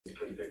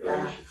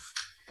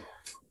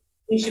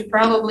We should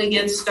probably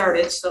get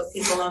started so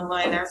people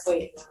online aren't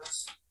waiting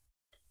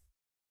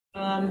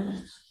on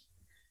us.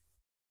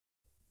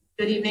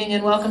 Good evening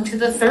and welcome to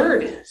the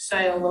third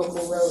Scio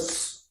Local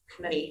Roads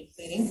Committee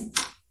meeting.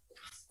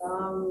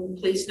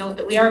 Please note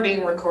that we are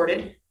being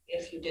recorded,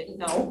 if you didn't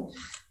know.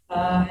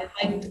 I'd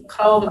like to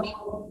call the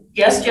meeting.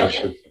 Yes,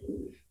 Jillian?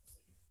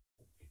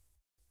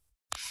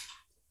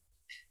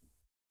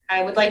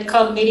 I would like to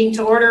call the meeting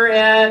to order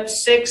at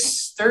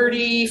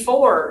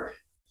 6:34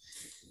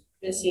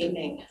 this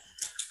evening.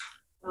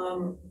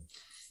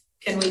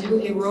 Can we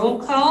do a roll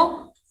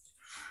call?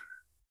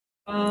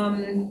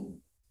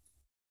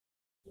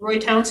 Roy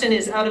Townsend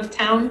is out of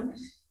town.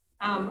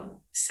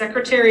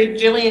 Secretary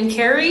Jillian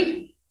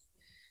Carey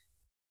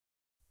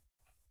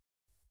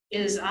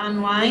is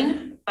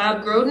online.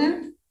 Bob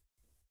Groden.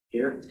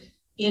 Here.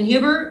 Ian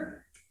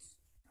Hubert.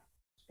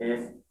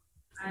 Here.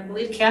 I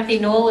believe Kathy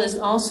Knoll is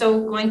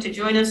also going to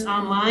join us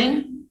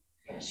online.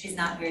 Yeah, she's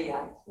not here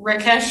yet.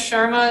 Rakesh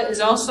Sharma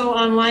is also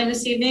online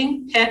this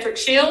evening. Patrick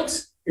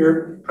Shields.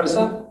 Here,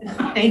 present.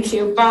 Thank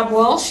you. Bob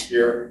Walsh.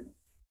 Here.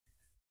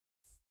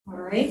 All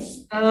right.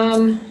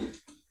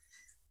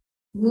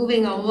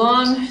 Moving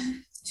along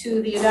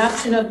to the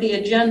adoption of the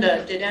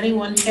agenda. Did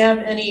anyone have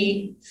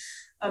any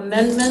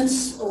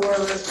amendments or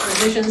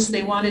revisions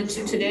they wanted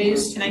to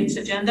tonight's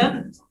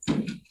agenda?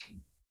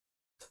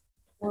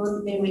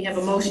 Or may we have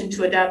a motion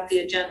to adopt the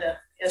agenda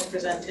as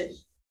presented?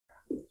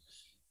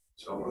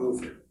 So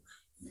moved.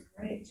 All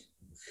right.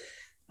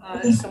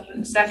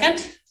 Someone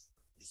second?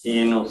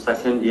 Ian will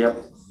second, yep.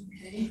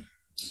 Okay.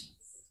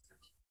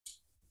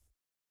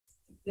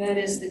 If that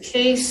is the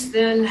case,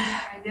 then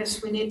I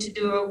guess we need to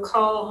do a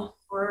call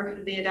for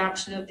the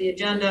adoption of the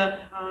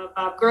agenda.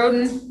 Bob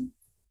Groden?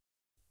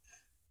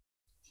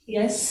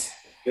 Yes.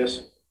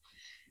 Yes.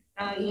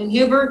 Ian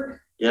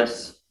Hubert?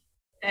 Yes.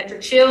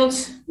 Patrick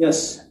Shields?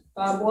 Yes.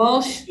 Bob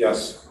Walsh?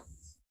 Yes.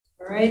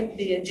 All right,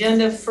 the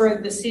agenda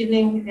for this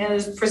evening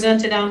as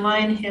presented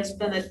online has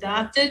been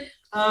adopted.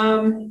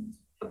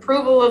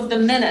 Approval of the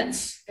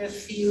minutes.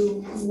 If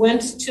you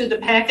went to the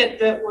packet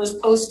that was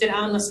posted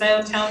on the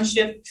Scio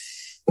Township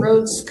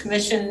Roads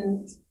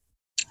Commission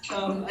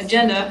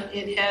agenda,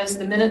 it has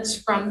the minutes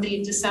from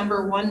the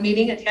December 1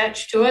 meeting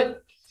attached to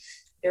it.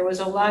 There was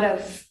a lot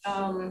of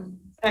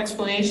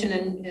explanation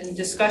and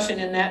discussion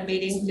in that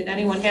meeting. Did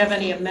anyone have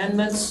any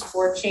amendments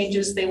or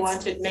changes they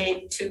wanted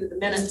made to the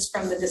minutes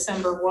from the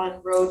December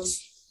 1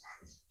 roads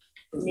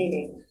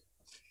meeting?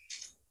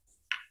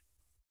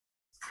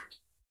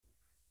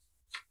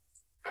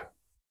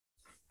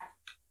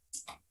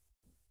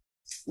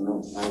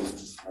 No, I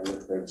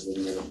look like it was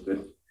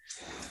good.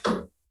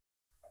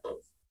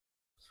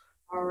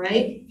 All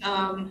right.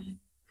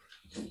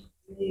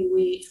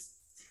 We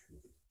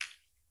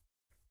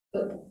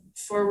put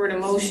forward a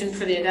motion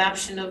for the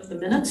adoption of the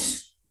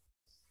minutes.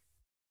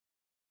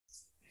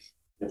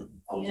 Yep.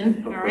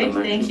 Ian, all right,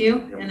 thank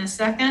you. Yep. In a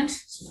second.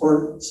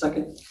 Support,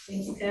 second.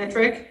 Thank you,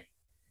 Patrick.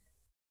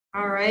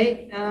 All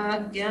right,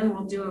 again,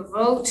 we'll do a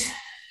vote.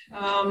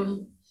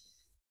 Bob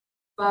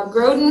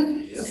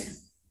Groden?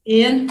 Yes.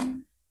 Ian?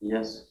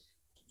 Yes.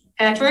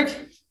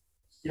 Patrick?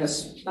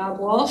 Yes. Bob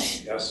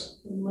Walsh? Yes.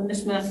 And Linda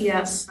Smith,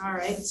 yes. All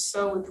right,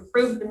 so we've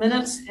approved the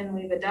minutes and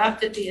we've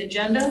adopted the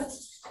agenda.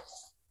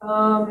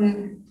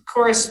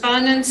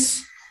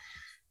 Correspondence.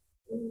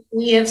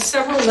 We have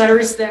several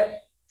letters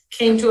that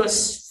came to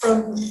us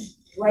from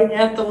right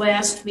at the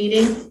last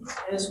meeting,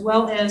 as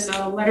well as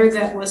a letter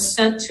that was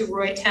sent to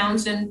Roy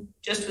Townsend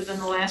just within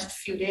the last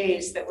few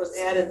days that was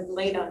added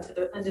late onto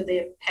the end of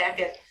the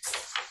packet.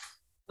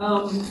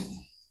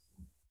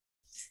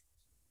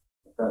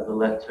 The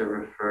letter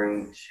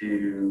referring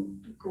to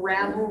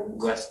Gravel.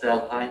 West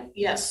Delhi?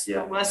 Yes,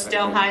 Yeah, the West okay.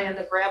 Delhi and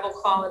the gravel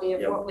quality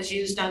of Yep. what was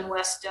used on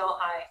West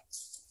Delhi.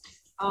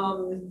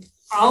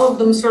 All of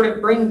them sort of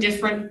bring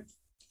different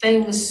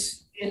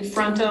things in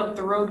front of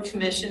the road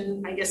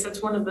commission. I guess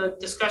that's one of the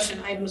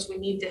discussion items we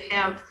need to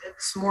have at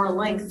some more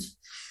length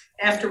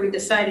after we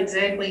decide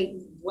exactly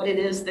what it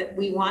is that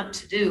we want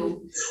to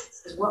do,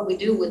 is what we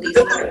do with these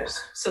letters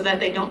so that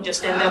they don't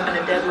just end up in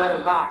a dead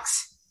letter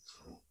box.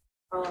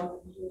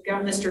 We've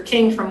got Mr.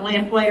 King from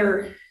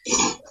Lamplighter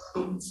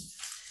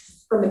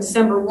from a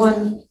December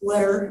 1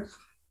 letter.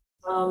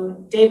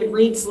 David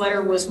Reed's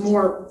letter was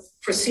more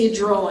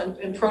procedural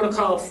and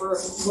protocol for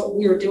what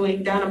we were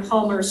doing. Donna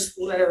Palmer's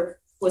letter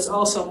was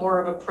also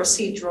more of a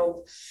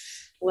procedural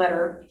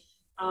letter.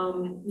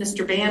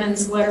 Mr.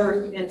 Bannon's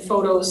letter and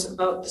photos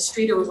about the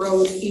Streeter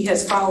Road, he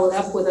has followed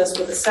up with us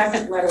with a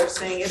second letter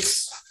saying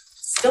it's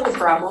still a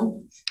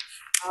problem.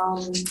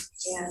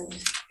 And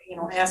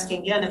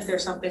asking again if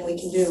there's something we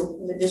can do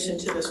in addition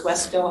to this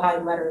West Delhi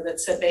letter that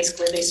said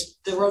basically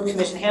the road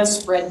commission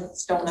has spread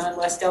stone on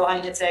West Delhi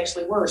and it's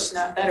actually worse,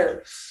 not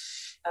better.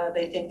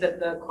 They think that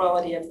the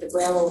quality of the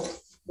gravel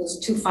was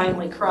too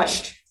finely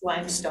crushed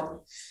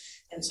limestone.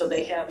 And so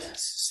they have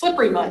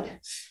slippery mud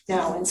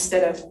now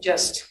instead of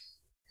just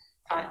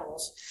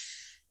potholes.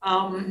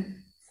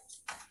 I'm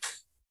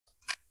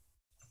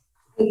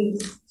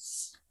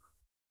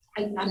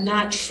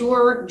not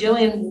sure.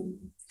 Jillian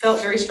felt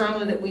very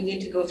strongly that we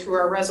need to go through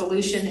our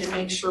resolution and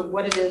make sure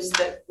what it is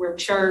that we're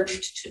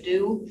charged to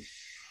do.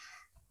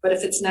 But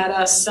if it's not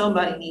us,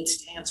 somebody needs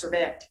to answer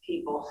back to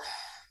people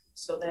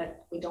so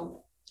that we don't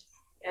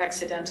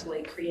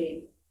accidentally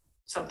create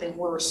something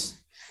worse,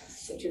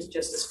 which is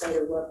just a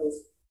spider web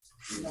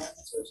of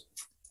answers.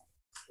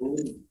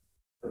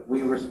 Have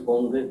we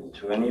responded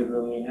to any of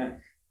them yet?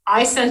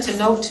 I sent a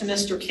note to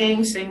Mr.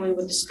 King saying we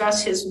would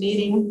discuss his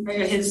meeting, or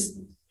his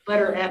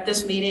letter at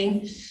this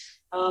meeting,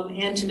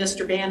 and to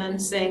Mr. Bannon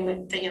saying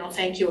that, you know,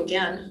 thank you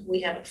again.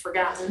 We haven't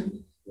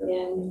forgotten.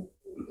 And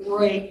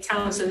Roy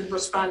Townsend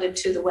responded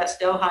to the West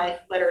Delhi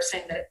letter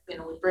saying that, you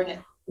know, we bring it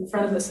in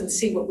front of us and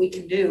see what we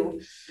can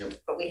do. Yep.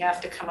 But we have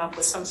to come up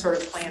with some sort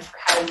of plan for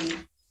how we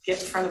get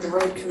in front of the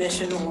road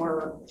commission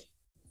or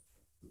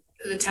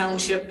the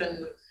township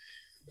and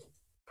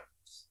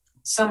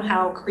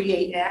somehow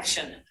create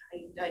action.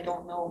 I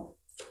don't know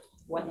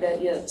what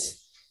that is.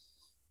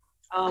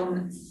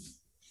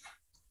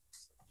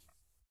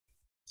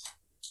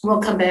 We'll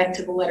come back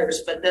to the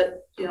letters, but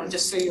that, you know,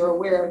 just so you're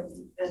aware,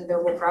 and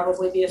there will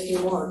probably be a few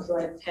more. So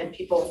I've had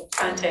people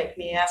contact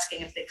me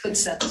asking if they could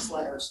send us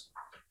letters.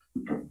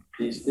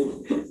 please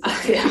do.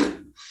 Yeah.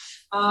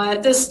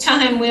 At this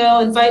time,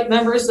 we'll invite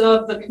members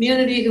of the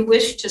community who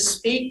wish to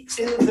speak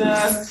to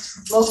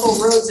the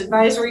local Roads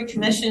Advisory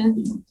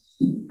Commission.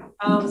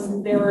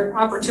 Their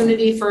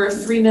opportunity for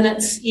 3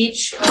 minutes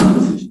each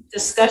of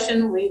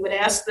discussion. We would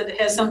ask that it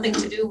has something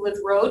to do with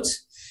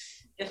roads,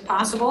 if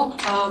possible.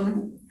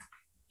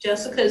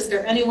 Jessica, is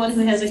there anyone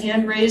who has a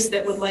hand raised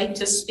that would like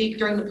to speak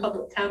during the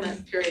public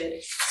comment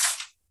period?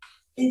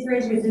 Please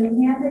raise your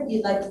Zoom hand if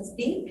you'd like to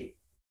speak.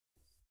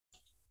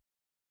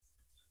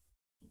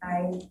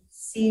 I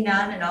see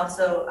none, and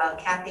also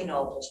Kathy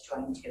Knoll just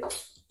joined too.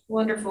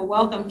 Wonderful,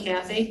 welcome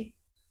Kathy.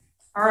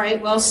 All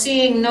right, well,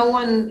 seeing no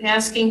one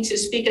asking to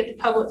speak at the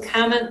public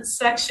comment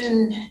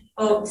section.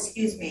 Oh,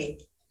 excuse me.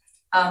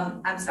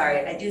 I'm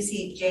sorry, I do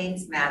see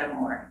James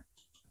Mattamore.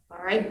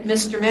 All right,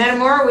 Mr.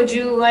 Mattamore, would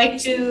you like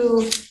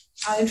to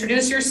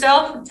introduce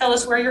yourself and tell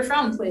us where you're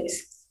from,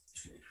 please?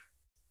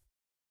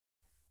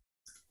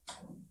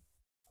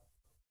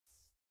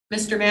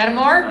 Mr.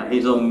 Mattamore?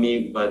 He's on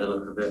mute by the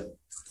look of it.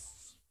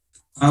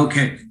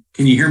 Okay,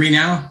 can you hear me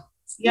now?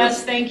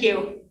 Yes, thank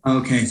you.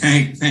 Okay,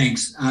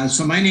 thanks.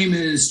 So my name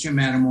is Jim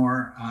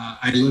Mattamore.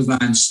 I live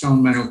on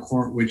Stone Meadow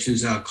Court, which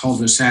is a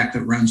cul-de-sac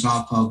that runs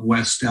off of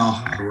West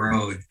Delhi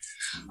Road.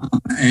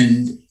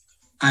 And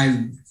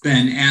I've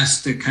been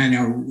asked to kind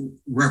of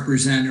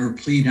represent or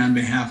plead on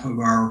behalf of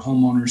our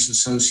homeowners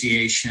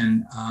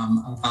association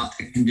about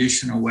the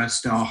condition of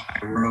West Delhi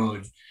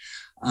Road.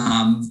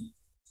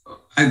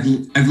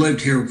 I've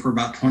lived here for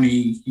about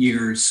 20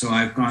 years, so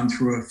I've gone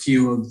through a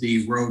few of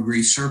the road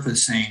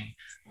resurfacing.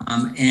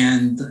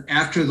 And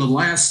after the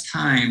last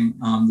time,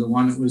 the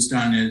one that was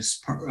done is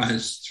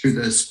through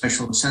the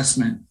special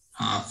assessment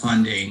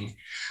funding,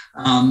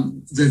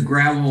 the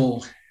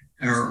gravel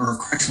or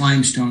crushed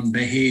limestone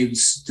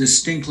behaves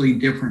distinctly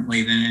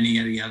differently than any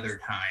of the other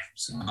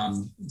times.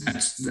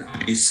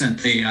 I sent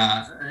the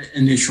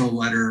initial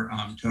letter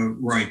to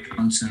Roy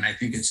Townsend. I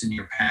think it's in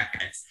your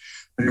packet,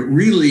 but it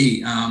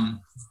really,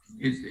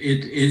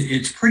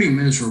 it's pretty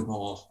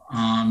miserable.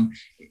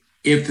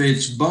 If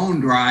it's bone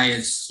dry,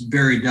 it's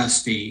very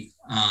dusty,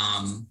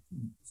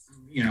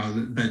 you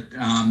know, but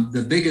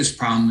the biggest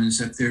problem is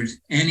if there's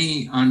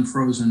any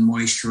unfrozen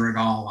moisture at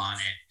all on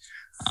it,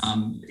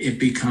 it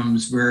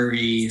becomes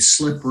very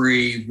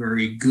slippery,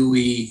 very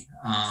gooey,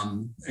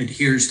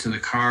 adheres to the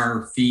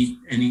car, feet,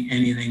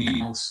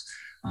 anything else.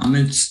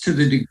 It's to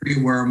the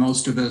degree where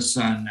most of us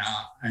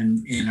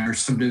in our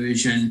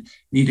subdivision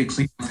need to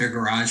clean out their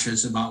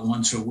garages about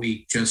once a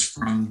week just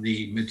from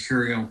the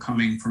material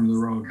coming from the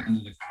road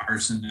into the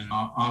cars and then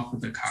off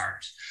of the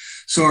cars.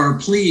 So our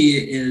plea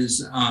is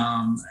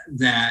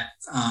that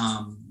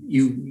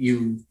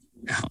you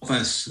help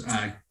us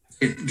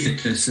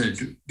get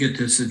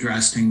this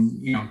addressed and,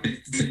 you know,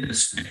 get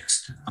this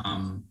fixed.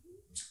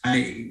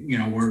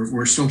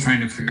 We're still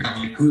trying to figure out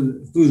like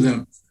who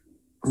the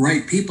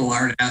right people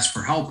are to ask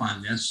for help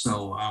on this.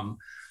 So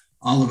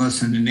all of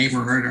us in the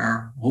neighborhood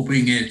are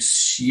hoping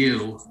it's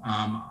you.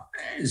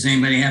 Does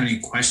anybody have any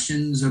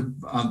questions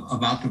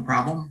about the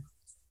problem?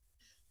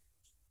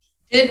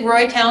 Did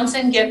Roy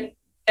Townsend get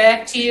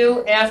back to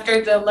you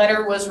after the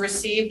letter was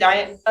received?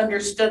 I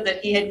understood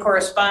that he had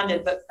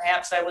corresponded, but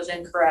perhaps I was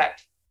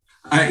incorrect.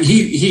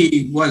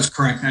 He was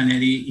correct on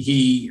it.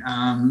 He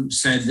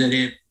said that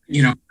it,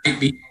 you know, might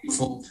be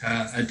helpful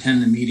to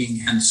attend the meeting.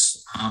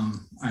 Hence,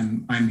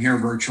 I'm here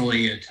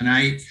virtually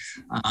tonight.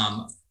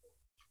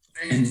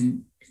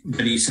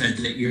 But he said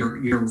that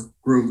your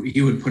group,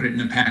 he would put it in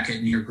the packet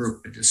and your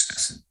group would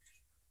discuss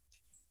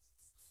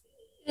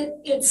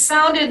it. It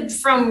sounded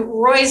from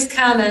Roy's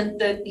comment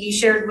that he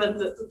shared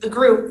with the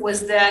group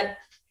was that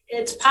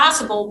it's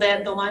possible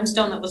that the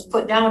limestone that was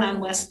put down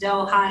on West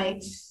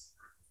Delhi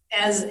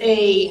as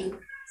a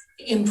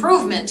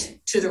improvement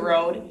to the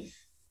road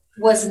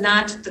was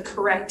not the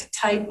correct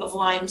type of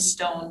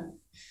limestone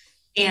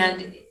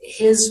And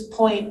his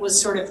point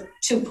was sort of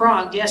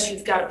two-pronged. Yes,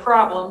 you've got a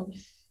problem.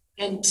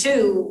 And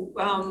two,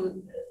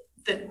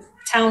 the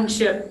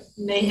township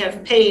may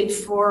have paid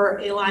for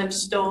a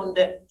limestone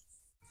that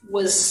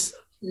was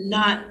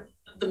not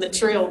the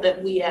material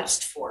that we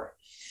asked for.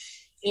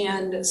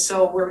 And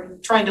so we're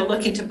trying to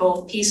look into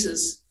both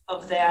pieces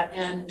of that.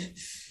 And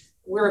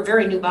we're a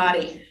very new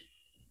body.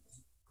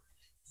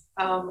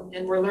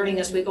 And we're learning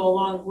as we go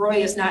along. Roy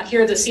is not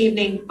here this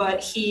evening,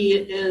 but he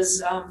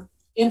is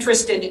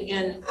interested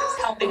in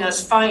helping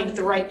us find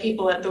the right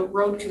people at the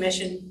road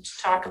commission to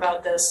talk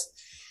about this.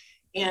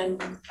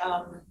 And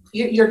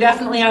you're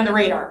definitely on the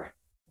radar.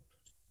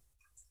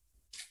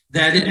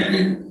 That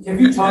is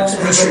Have you talked to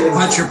anybody else?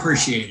 much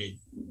appreciated.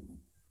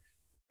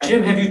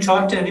 Jim, have you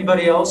talked to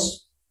anybody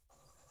else?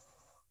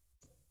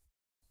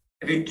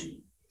 Have you?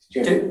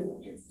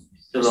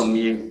 Still on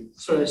mute.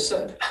 So I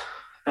said.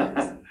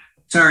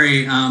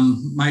 Sorry,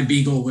 my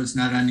beagle was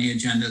not on the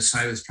agenda, so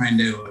I was trying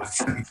to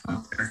shut him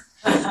up there.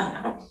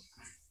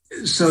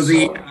 So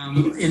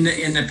in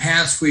the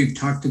past, we've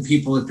talked to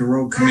people at the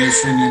road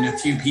commission and a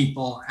few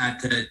people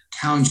at the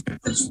township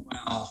as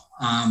well.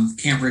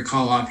 Can't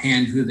recall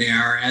offhand who they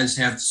are, as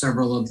have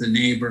several of the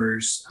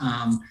neighbors.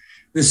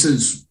 This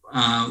is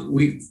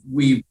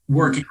we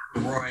working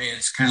with Roy.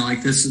 It's kind of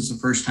like this is the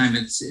first time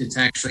it's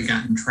actually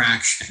gotten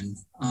traction.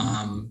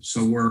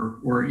 So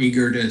we're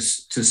eager to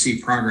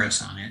see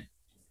progress on it.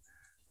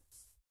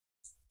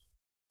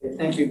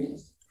 Thank you.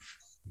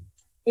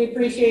 We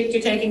appreciate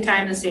you taking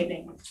time this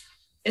evening.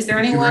 Is there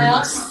Thank you anyone very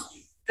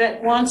else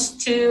that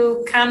wants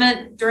to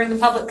comment during the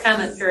public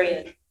comment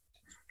period?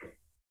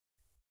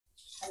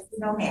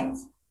 No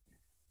hands.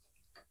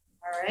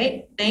 All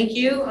right, thank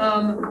you.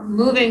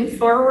 Moving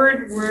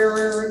forward,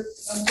 we're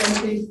going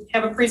to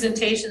have a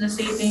presentation this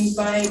evening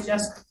by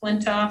Clerk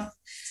Flintoft,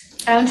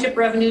 Township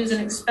Revenues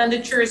and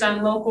Expenditures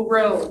on Local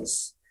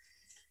Roads.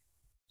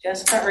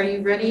 Jessica, are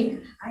you ready?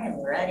 I am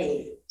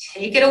ready.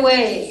 Take it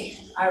away.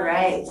 All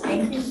right.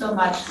 Thank you so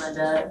much,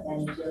 Linda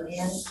and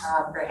Jillian,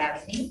 for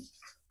having me.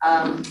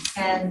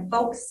 And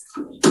folks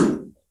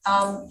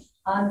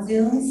on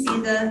Zoom,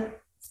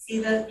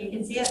 you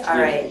can see it? All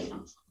right.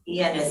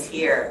 Ian is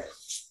here.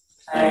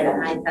 All right, a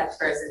high-tech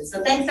person.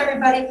 So thanks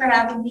everybody for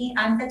having me.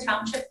 I'm the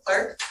township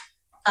clerk.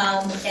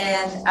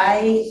 And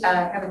I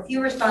have a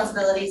few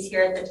responsibilities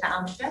here at the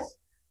township,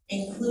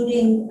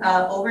 including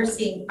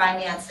overseeing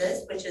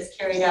finances, which is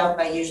carried out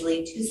by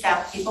usually 2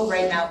 staff people.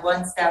 Right now,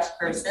 1 staff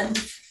person,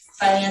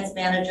 finance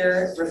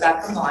manager,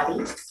 Rebecca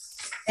Maudie.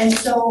 And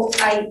so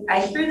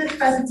I threw this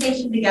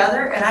presentation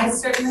together, and I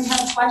certainly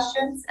have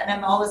questions, and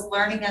I'm always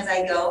learning as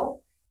I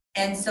go.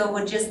 And so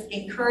would just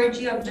encourage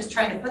you, I'm just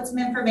trying to put some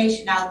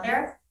information out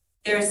there.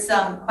 There's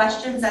some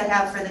questions I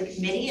have for the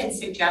committee and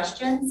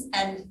suggestions,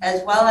 and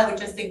as well, I would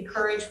just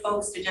encourage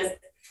folks to just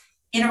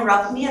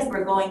interrupt me as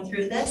we're going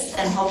through this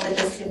and hope that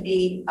this can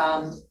be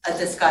a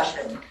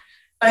discussion.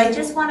 But I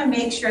just want to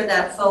make sure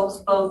that folks,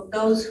 both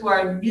those who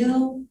are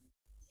new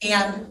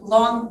and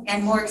long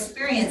and more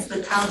experienced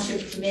with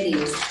township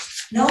committees,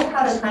 know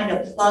how to kind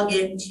of plug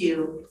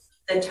into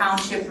the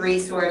township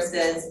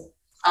resources,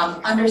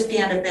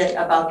 understand a bit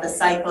about the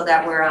cycle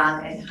that we're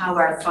on and how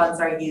our funds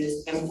are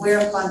used and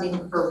where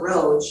funding for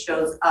roads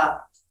shows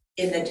up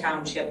in the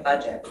township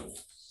budget.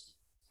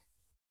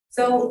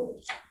 So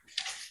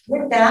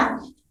with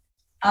that,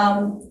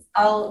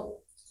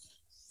 I'll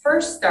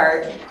first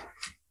start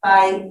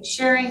by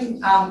sharing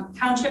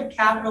township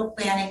capital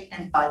planning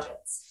and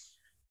budgets.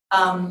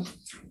 And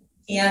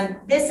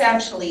this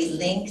actually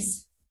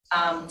links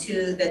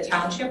to the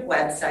township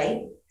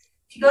website.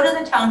 If you go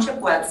to the township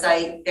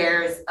website,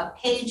 there's a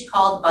page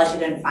called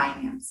Budget and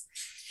Finance.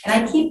 And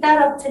I keep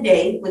that up to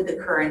date with the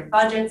current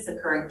budgets, the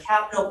current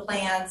capital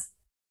plans,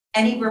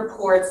 any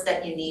reports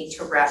that you need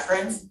to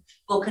reference.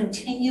 We'll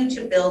continue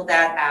to build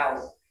that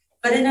out.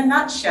 But in a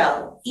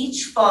nutshell,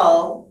 each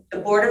fall, the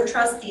Board of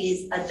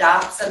Trustees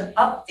adopts an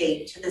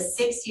update to the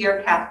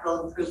 6-year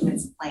capital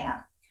improvements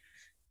plan.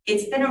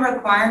 It's been a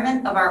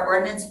requirement of our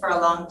ordinance for a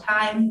long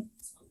time,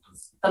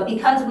 but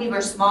because we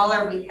were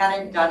smaller, we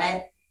hadn't done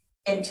it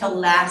until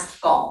last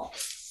fall.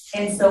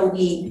 And so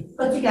we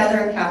put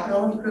together a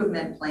capital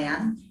improvement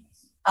plan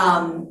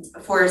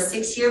for a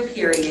 6-year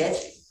period,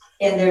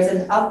 and there's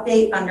an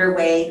update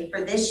underway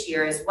for this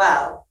year as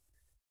well.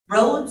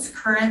 Roads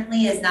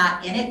currently is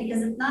not in it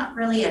because it's not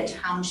really a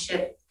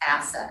township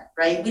asset,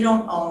 right? We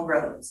don't own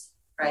roads,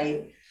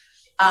 right?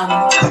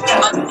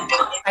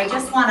 I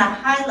just want to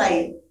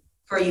highlight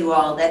for you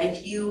all that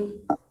if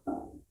you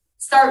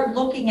start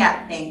looking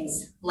at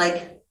things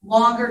like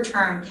longer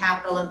term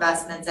capital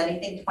investments,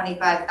 anything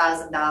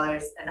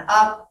 $25,000 and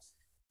up,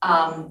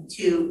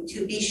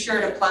 to be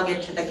sure to plug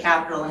into the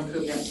capital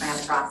improvement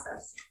plan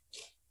process.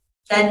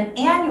 Then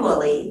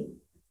annually,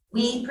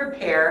 we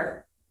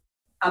prepare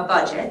a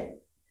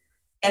budget,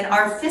 and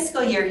our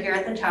fiscal year here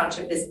at the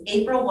township is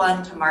April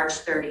 1 to March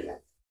 30th.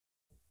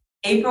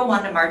 April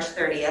 1 to March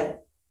 30th.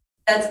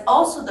 That's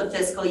also the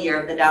fiscal year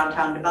of the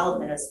Downtown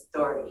Development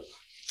Authority.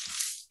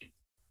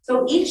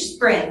 So each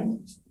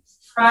spring,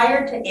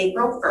 prior to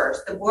April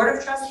 1st, the Board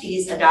of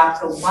Trustees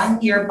adopts a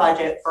one-year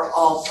budget for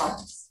all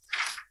funds.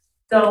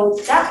 So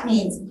that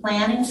means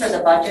planning for the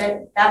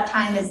budget, that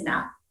time is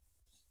now.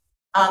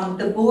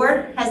 The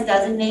board has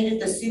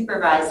designated the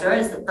supervisor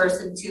as the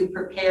person to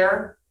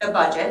prepare the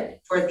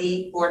budget for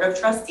the Board of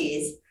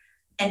Trustees,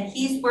 and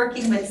he's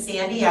working with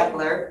Sandy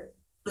Egler,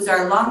 who's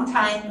our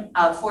longtime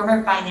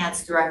former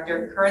finance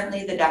director,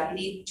 currently the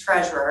deputy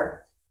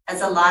treasurer,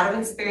 has a lot of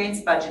experience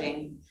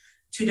budgeting,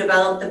 to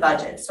develop the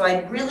budget. So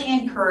I'd really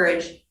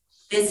encourage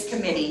this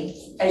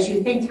committee, as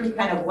you think through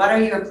kind of what are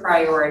your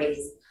priorities,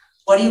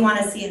 what do you want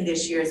to see in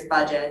this year's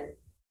budget,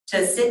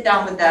 to sit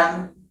down with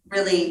them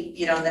really,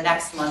 you know, in the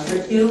next month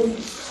or two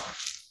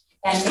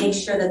and make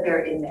sure that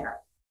they're in there.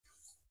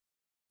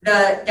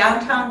 The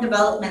Downtown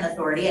Development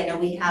Authority, I know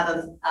we have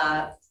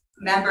a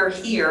member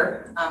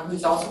here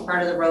who's also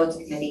part of the Roads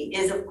Committee,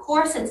 is of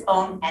course its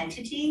own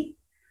entity,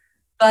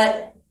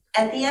 but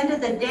at the end of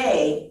the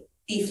day,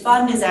 the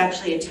fund is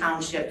actually a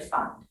township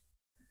fund.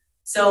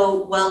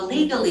 So while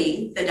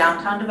legally the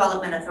Downtown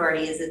Development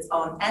Authority is its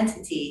own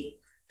entity,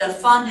 the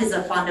fund is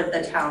a fund of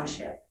the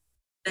township.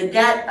 The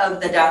debt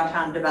of the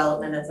Downtown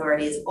Development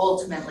Authority is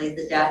ultimately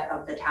the debt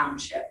of the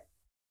township.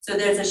 So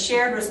there's a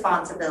shared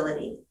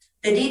responsibility.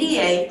 The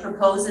DDA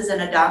proposes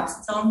and adopts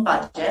its own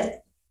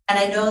budget, and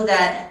I know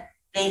that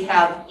they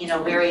have, you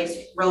know, various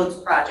roads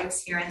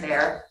projects here and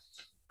there.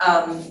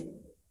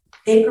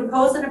 They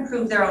propose and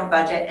approve their own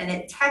budget, and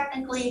it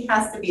technically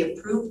has to be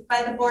approved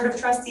by the Board of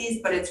Trustees,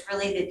 but it's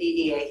really the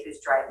DDA who's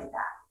driving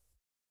that.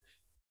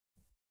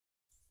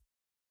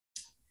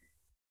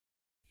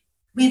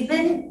 We've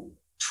been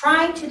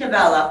trying to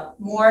develop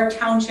more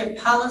township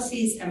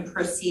policies and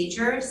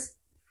procedures.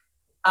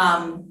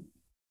 And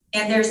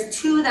there's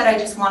two that I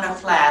just want to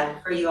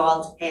flag for you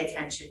all to pay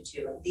attention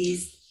to.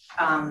 These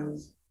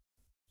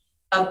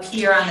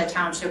appear on the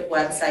township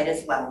website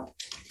as well.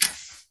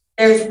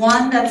 There's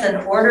one that's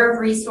an order of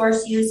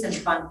resource use and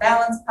fund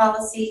balance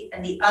policy,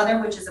 and the other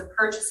which is a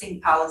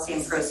purchasing policy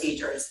and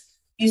procedures.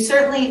 You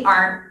certainly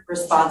aren't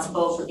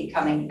responsible for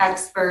becoming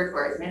expert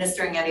or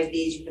administering any of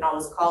these. You can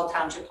always call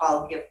Township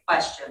Hall if you have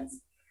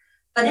questions.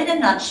 But in a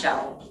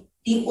nutshell,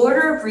 the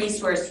order of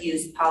resource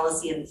use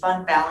policy and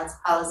fund balance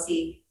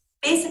policy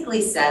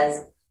basically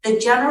says the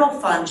general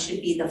fund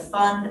should be the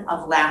fund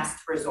of last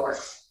resort,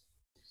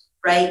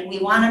 right? We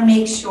want to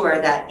make sure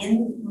that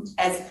in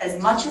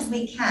as much as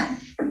we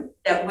can,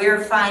 that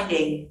we're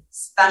finding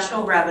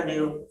special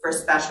revenue for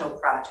special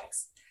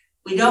projects.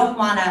 We don't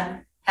want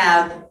to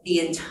have the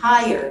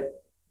entire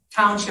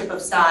township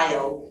of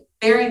Scio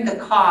bearing the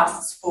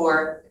costs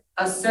for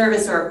a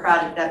service or a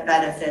project that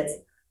benefits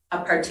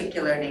a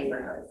particular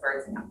neighborhood, for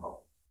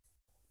example.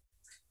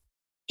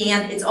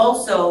 And it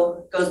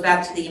also goes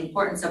back to the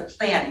importance of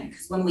planning,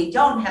 because when we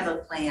don't have a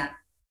plan,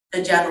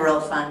 the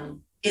general fund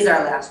is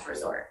our last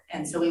resort.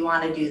 And so we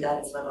want to do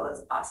that as little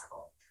as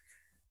possible.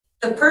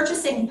 The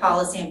purchasing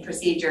policy and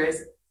procedures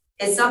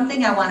is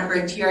something I want to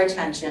bring to your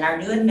attention. Our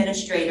new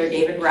administrator,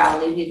 David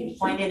Rowley, we've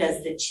appointed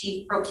as the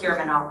Chief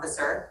Procurement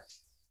Officer.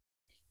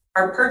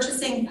 Our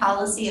purchasing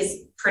policy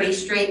is pretty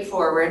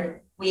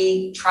straightforward.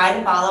 We try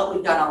to follow it.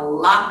 We've done a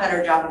lot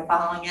better job of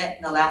following it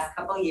in the last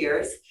couple of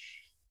years.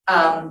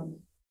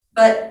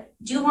 But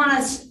do want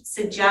to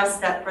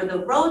suggest that for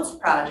the roads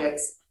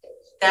projects,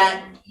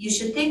 that you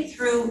should think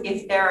through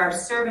if there are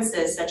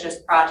services such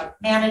as project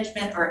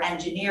management or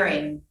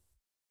engineering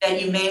that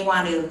you may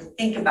want to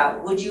think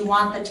about. Would you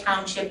want the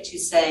township to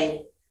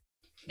say,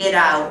 bid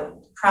out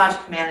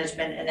project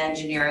management and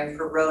engineering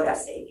for road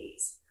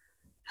SADs?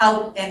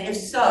 Help, and if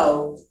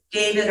so,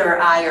 David or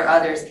I or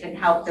others can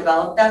help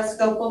develop that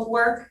scope of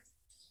work.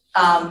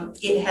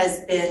 It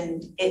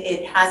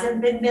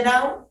hasn't been bid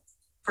out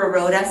for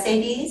road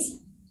SADs,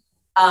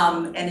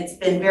 and it's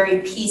been very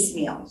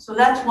piecemeal. So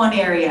that's one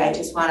area I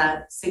just want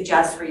to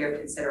suggest for your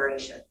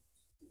consideration.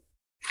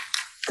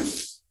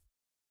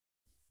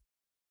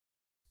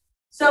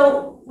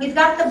 So we've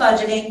got the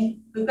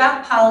budgeting, we've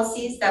got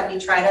policies that we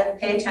try to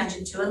pay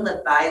attention to and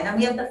live by, and then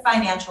we have the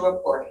financial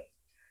reporting.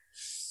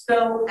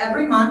 So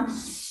every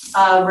month,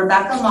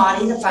 Rebecca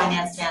Maudie, the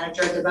finance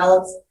manager,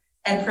 develops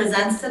and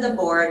presents to the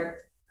board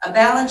a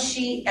balance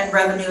sheet and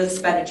revenue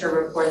expenditure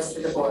reports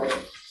to the board.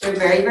 They're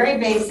very, very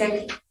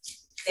basic.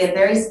 They have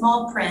very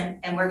small print,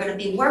 and we're going to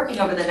be working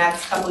over the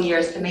next couple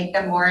years to make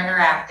them more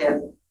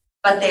interactive,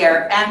 but they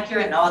are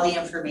accurate and all the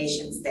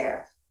information's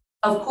there.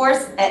 Of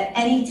course, at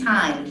any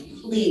time,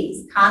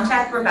 please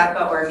contact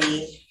Rebecca or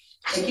me.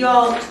 If you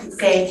all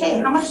say, hey,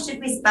 how much did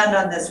we spend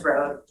on this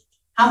road?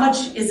 How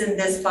much is in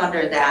this fund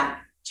or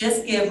that?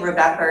 Just give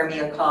Rebecca or me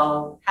a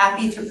call.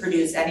 Happy to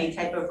produce any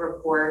type of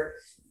report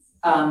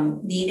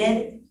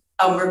needed.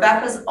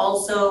 Rebecca's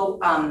also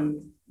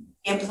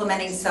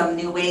implementing some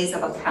new ways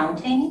of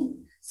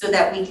accounting so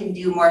that we can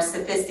do more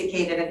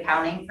sophisticated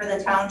accounting for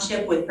the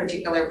township with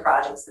particular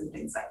projects and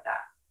things like that.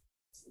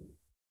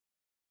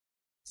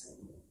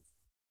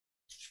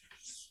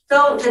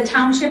 So the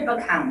township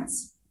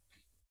accounts,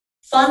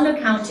 fund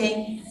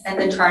accounting, and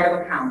the chart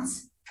of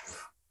accounts.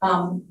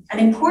 An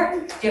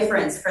important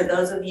difference for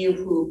those of you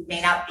who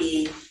may not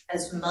be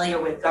as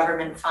familiar with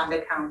government fund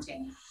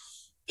accounting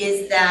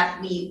is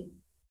that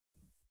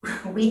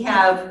we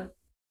have,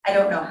 I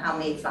don't know how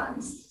many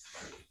funds,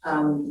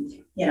 24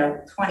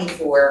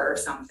 or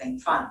something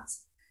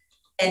funds.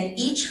 And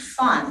each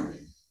fund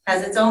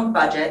has its own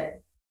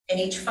budget and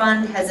each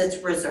fund has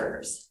its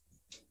reserves.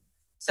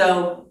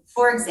 So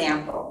for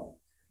example,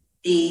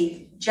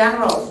 the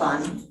general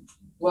fund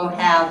will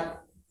have,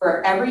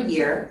 for every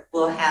year,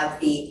 we'll have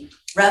the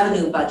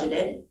revenue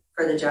budgeted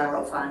for the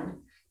general fund,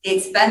 the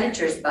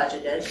expenditures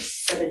budgeted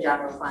for the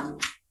general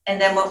fund, and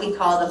then what we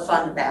call the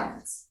fund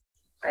balance,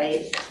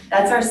 right?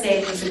 That's our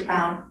savings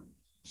account.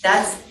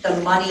 That's the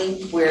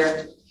money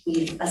where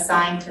we've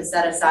assigned to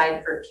set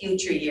aside for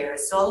future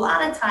years. So a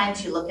lot of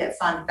times you look at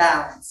fund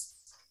balance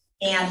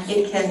and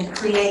it can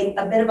create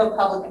a bit of a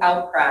public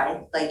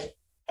outcry, like,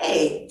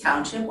 hey,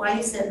 township, why are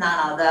you sitting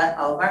on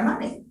all of our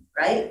money,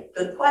 right?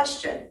 Good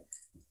question.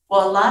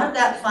 Well, a lot of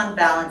that fund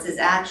balance is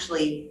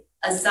actually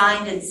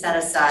assigned and set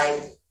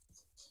aside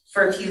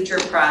for future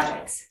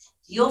projects.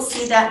 You'll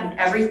see that in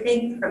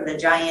everything from the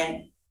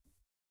giant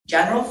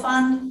general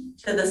fund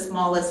to the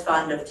smallest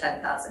fund of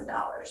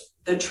 $10,000,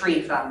 the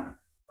tree fund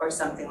or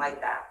something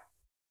like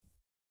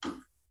that.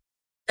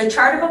 The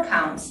chart of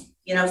accounts,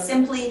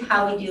 simply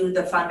how we do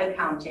the fund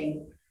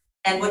accounting,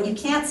 and what you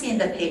can't see in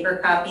the paper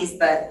copies,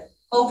 but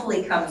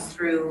hopefully comes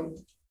through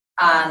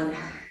on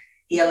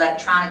the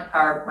electronic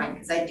PowerPoint,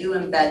 because I do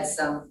embed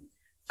some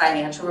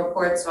financial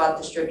reports, so I'll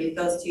distribute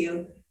those to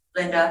you,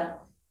 Linda,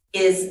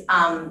 is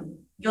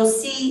you'll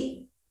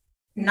see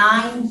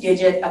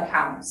 9-digit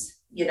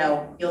accounts.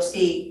 You'll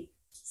see,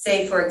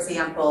 say for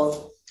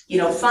example,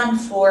 Fund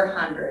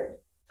 400.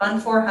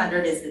 Fund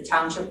 400 is the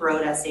Township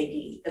Road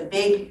SAD, the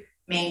big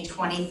May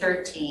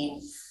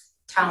 2013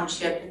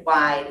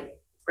 township-wide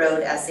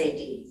road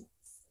SAD.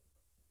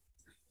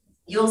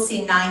 You'll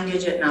see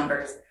 9-digit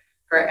numbers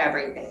for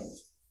everything.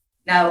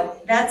 Now,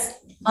 that's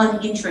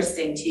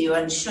uninteresting to you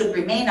and should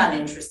remain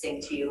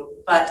uninteresting to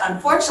you, but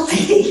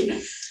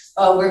unfortunately,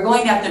 we're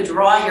going to have to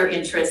draw your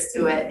interest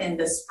to it in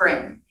the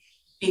spring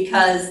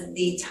because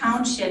the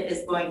township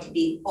is going to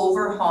be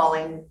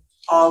overhauling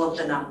all of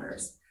the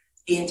numbers,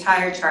 the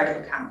entire chart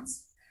of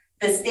accounts.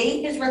 The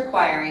state is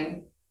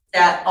requiring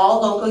that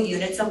all local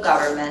units of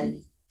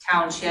government,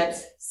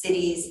 townships,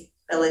 cities,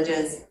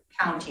 villages,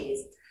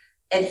 counties,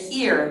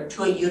 adhere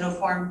to a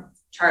uniform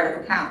chart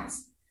of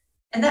accounts.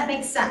 And that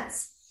makes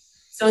sense.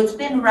 So it's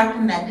been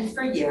recommended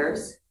for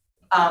years.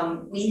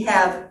 We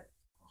have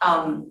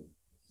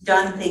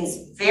done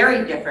things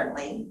very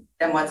differently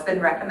than what's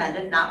been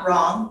recommended, not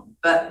wrong,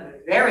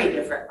 but very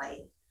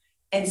differently.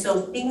 And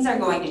so things are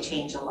going to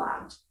change a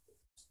lot.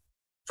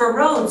 For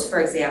roads, for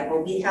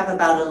example, we have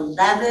about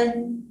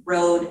 11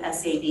 road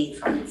SAD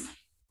funds.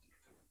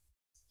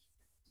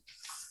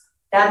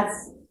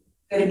 That's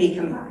going to be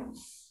combined.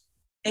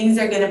 Things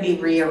are going to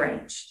be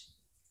rearranged.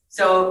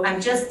 So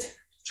I'm just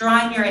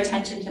drawing your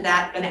attention to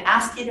that. I'm going to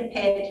ask you to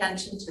pay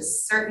attention to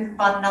certain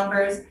fund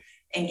numbers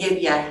and give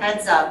you a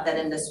heads up that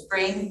in the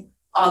spring,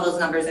 all those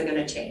numbers are going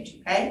to change,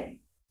 okay?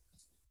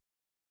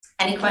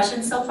 Any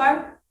questions so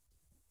far?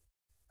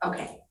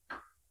 Okay.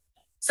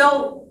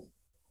 So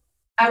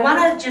I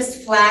want to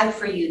just flag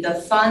for you the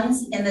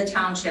funds in the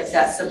township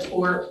that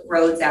support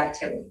roads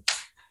activity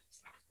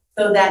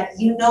so that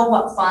you know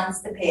what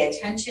funds to pay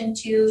attention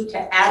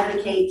to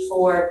advocate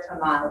for, to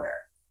monitor.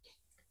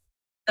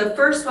 The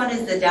first one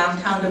is the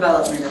Downtown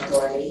Development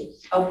Authority.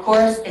 Of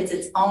course, it's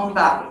its own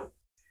body.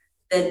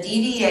 The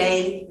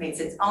DDA makes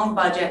its own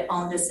budget,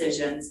 own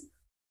decisions.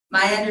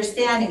 My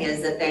understanding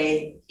is that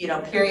they,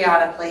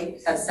 periodically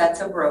have sets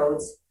of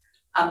roads.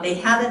 They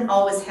haven't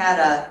always had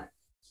a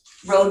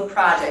road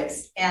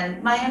projects.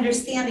 And my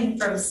understanding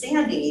from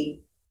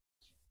Sandy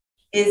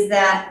is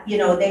that,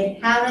 they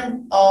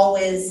haven't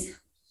always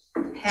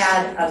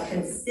had a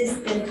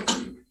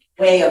consistent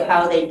way of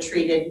how they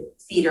treated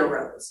feeder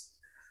roads.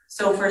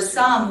 So for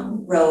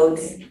some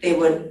roads, they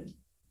would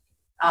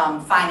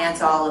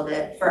finance all of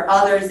it. For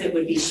others, it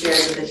would be shared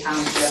with the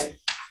township,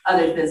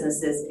 other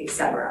businesses,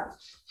 etc.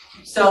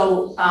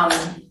 So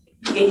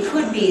it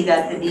could be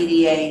that the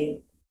DDA,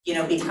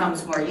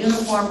 becomes more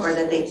uniform or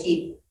that they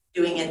keep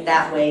doing it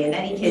that way. In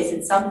any case,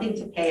 it's something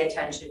to pay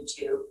attention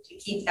to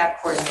keep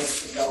that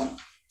coordination going.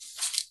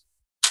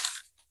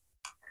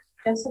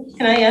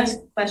 Can I ask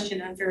a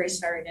question? I'm very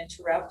sorry to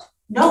interrupt.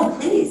 No,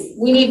 please.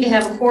 We need to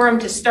have a quorum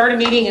to start a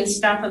meeting and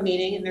stop a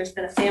meeting, and there's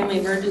been a family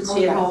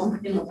emergency at home,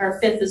 and our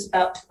fifth is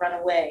about to run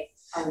away.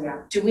 Oh,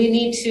 yeah. Do we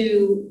need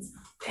to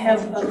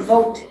have a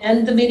vote to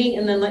end the meeting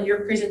and then let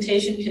your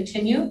presentation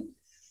continue?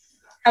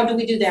 How do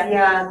we do that?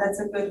 Yeah, that's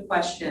a good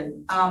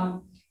question.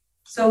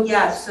 So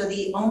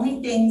the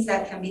only things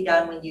that can be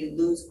done when you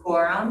lose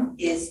quorum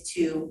is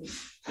you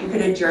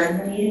could adjourn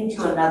the meeting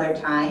to another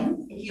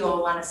time if you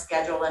all want to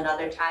schedule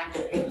another time to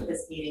pick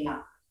this meeting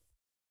up.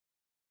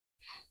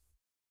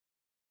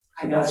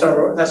 I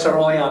know That's our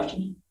only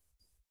option.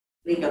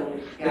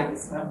 legally,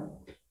 yes.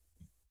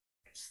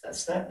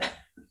 That's that.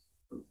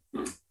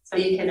 So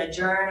you can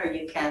adjourn or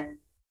you can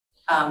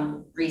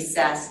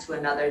recess to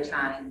another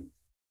time.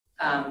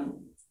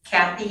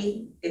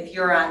 Kathy, if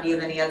you're on, do you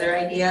have any other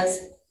ideas?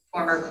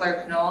 Former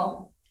Clerk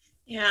Noel?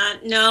 Yeah,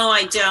 no,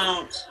 I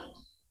don't.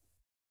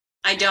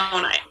 I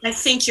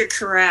think you're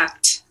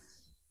correct.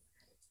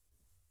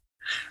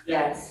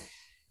 Yes.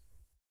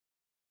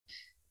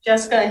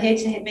 Jessica, I hate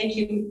to make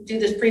you do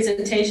this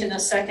presentation a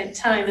second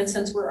time, and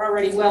since we're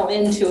already well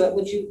into it,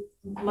 would you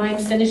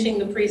mind finishing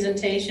the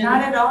presentation?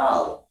 Not at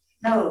all.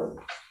 No,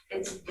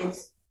 it's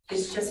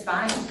just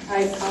fine.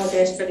 I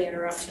apologize for the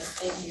interruption.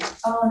 Thank you.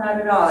 Oh, not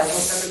at all. I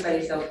hope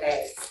everybody's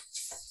okay.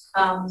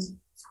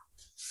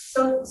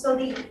 So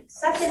the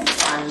second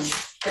fund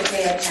to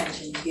pay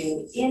attention to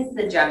is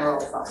the general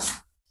fund.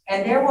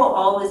 And there will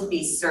always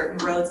be certain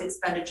roads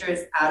expenditures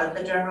out of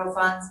the general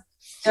funds.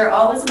 They're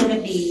always going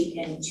to be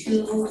in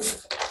two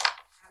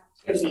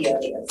activity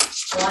areas.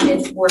 One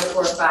is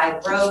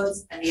 445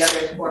 roads and the other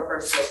is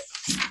 446.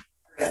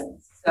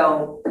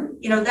 So,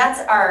 that's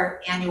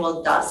our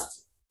annual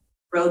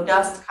road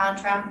dust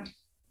contract.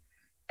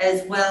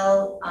 As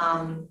well,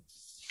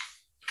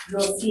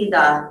 you'll see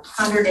the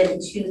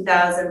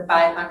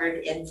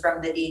 102,500 in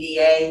from the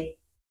DDA.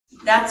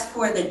 That's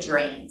for the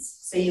drains.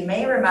 So you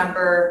may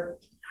remember,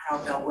 I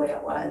don't know what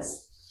it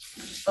was.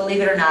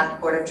 Believe it or not, the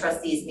Board of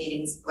Trustees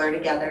meetings blur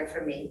together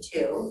for me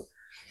too.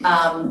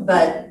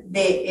 But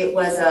it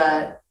was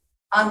a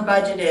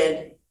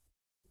unbudgeted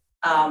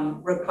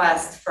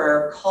request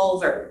for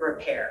culvert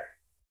repair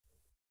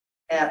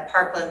at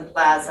Parkland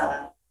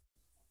Plaza,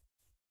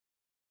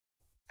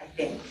 I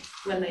think.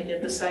 When they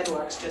did the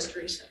sidewalks just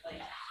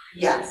recently.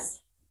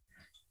 Yes.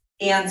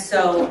 And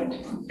so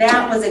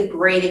that was a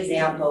great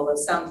example of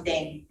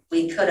something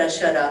we coulda,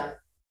 shoulda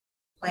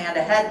planned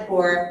ahead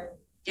for,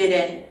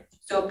 didn't,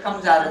 so it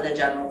comes out of the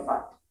general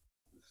fund,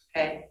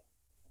 okay?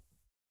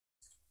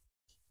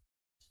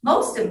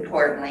 Most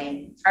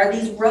importantly are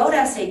these road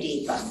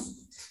SAD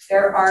funds.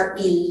 There are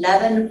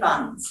 11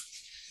 funds.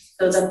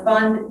 So the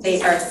fund,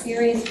 they are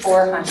series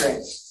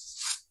 400.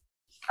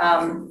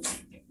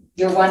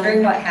 You're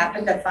wondering what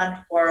happened to Fund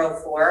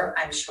 404,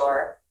 I'm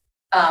sure.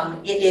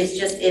 It is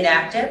just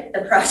inactive.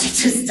 The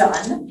project is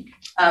done,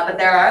 but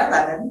there are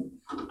 11.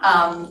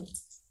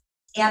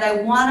 And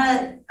I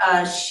want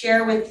to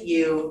share with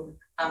you,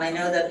 I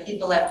know that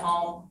people at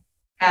home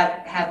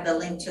have the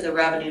link to the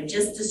revenue,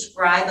 just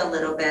describe a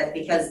little bit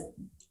because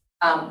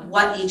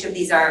what each of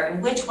these are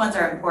and which ones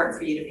are important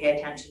for you to pay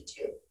attention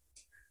to.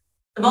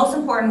 The most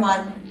important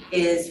one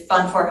is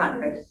Fund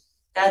 400.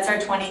 That's our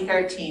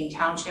 2013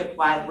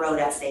 Township-wide Road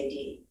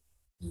SAD.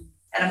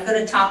 And I'm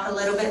going to talk a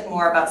little bit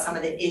more about some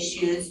of the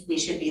issues we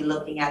should be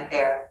looking at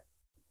there.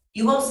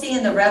 You will see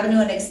in the revenue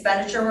and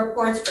expenditure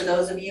reports, for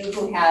those of you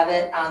who have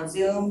it on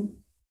Zoom,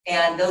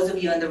 and those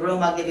of you in the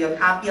room, I'll give you a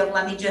copy of.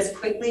 Let me just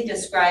quickly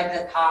describe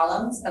the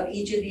columns of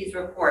each of these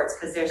reports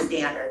because they're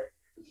standard.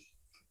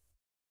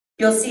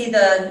 You'll see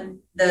the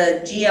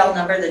GL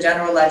number, the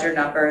general ledger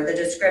number, the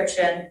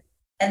description,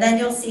 and then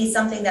you'll see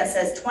something that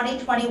says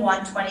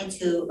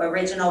 2021-22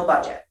 original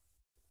budget.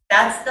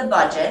 That's the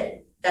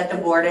budget that the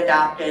board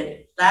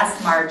adopted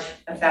last March,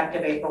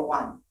 effective April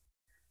 1.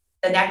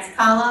 The next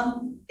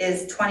column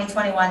is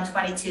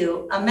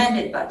 2021-22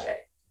 amended budget.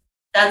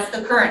 That's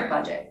the current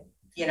budget,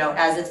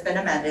 as it's been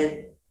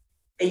amended.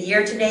 The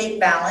year-to-date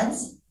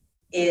balance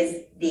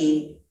is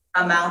the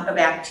amount of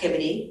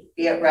activity,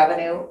 be it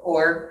revenue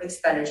or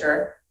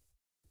expenditure.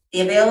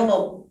 The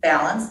available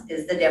balance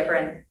is the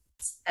difference.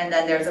 And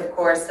then there's, of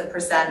course, the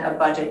percent of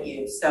budget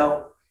used.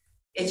 So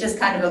it's just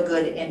kind of a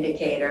good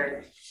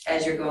indicator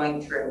as you're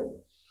going through.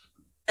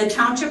 The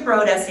Township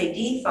Road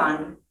SAD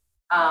Fund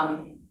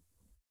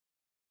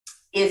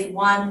is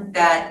one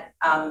that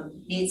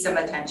needs some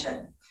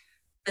attention.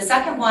 The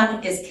second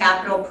one is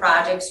Capital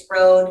Projects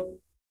Road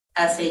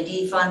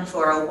SAD Fund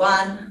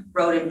 401,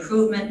 Road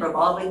Improvement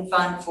Revolving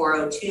Fund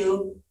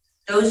 402.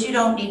 Those you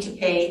don't need to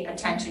pay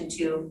attention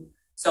to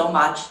so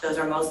much. Those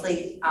are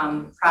mostly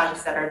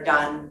projects that are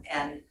done.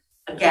 And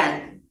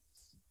again,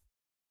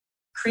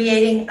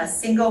 creating a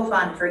single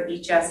fund for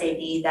each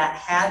SAD that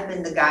had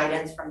been the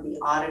guidance from the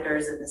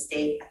auditors in the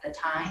state at the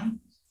time,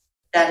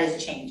 that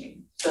is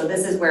changing. So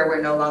this is where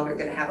we're no longer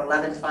going to have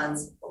 11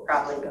 funds. We'll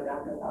probably go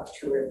down to about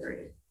 2 or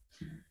 3.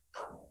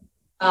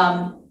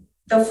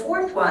 The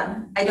fourth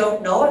one, I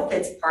don't know if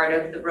it's part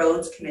of the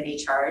Roads Committee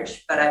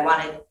charge, but I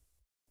wanted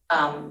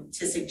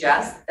to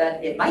suggest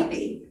that it might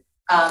be,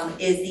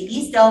 is the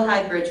East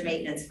Delhi Bridge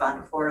Maintenance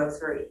Fund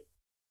 403.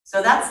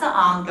 So that's the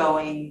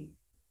ongoing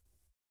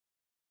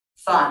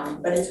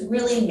fund, but it's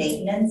really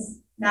maintenance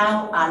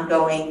now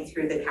ongoing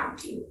through the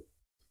county.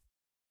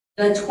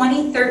 The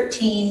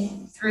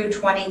 2013 through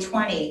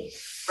 2020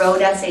 Road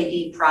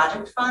SAD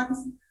project funds,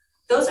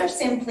 those are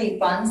simply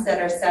funds that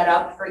are set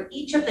up for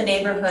each of the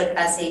neighborhood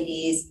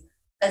SADs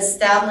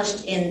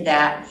established in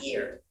that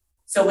year.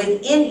 So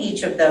within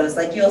each of those,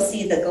 like you'll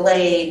see the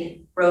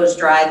Glade Rose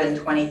Drive in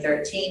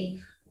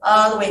 2013,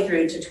 all the way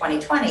through to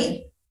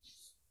 2020,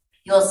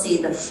 you'll see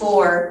the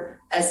 4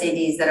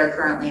 SADs that are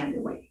currently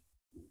underway.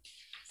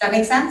 Does that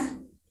make sense?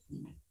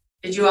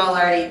 Did you all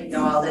already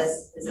know all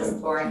this? Is this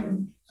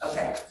boring?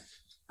 Okay.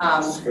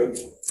 Good.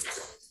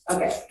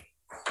 Okay.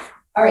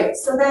 All right,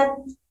 so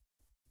then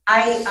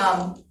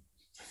I,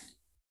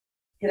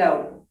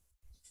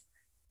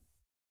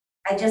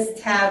 I just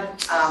have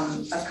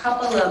a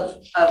couple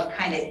of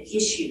kind of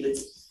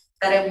issues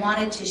that I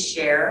wanted to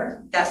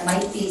share that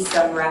might be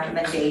some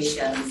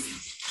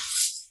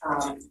recommendations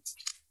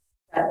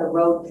that the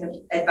Road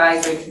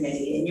Advisory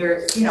Committee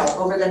and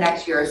over the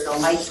next year or so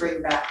might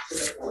bring back to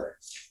the board.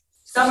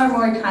 Some are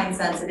more time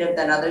sensitive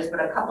than others,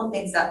 but a couple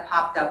things that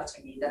popped up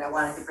to me that I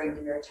wanted to bring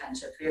to your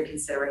attention for your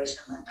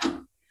consideration,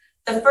 Linda.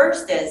 The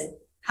first is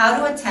how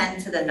to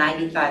attend to the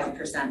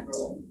 95%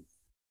 rule.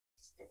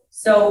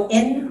 So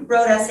in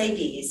road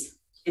SADs,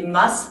 you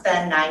must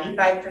spend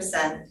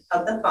 95%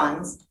 of the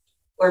funds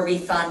or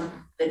refund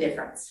the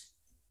difference.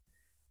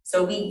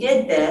 So we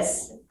did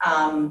this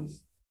on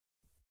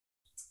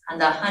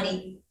the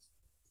Honey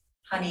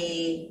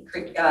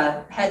Creek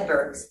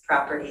Hedberg's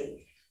property.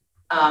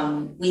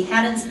 We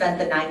hadn't spent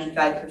the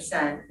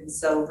 95% and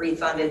so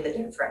refunded the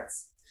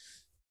difference.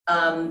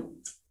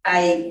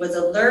 I was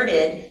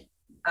alerted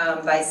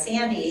by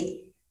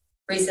Sandy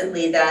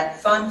recently that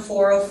Fund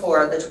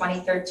 404, the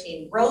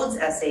 2013 Roads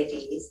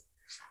SADs,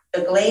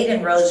 the Glade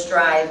and Rose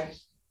Drive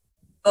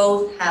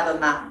both have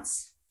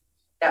amounts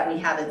that we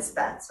haven't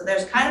spent. So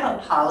there's kind of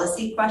a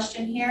policy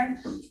question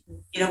here.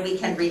 We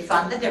can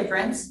refund the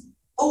difference,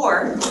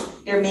 or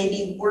there may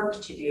be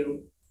work to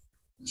do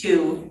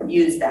to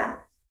use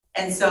that.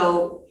 And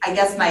so I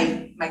guess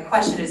my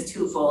question is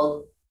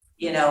twofold.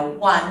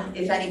 One,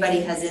 if anybody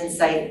has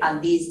insight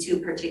on these two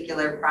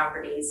particular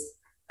properties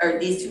or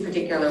these two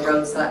particular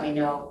roads, let me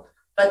know.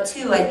 But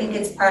two, I think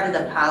it's part of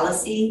the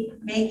policy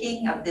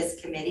making of this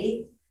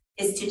committee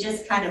is to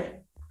just kind of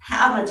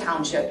have a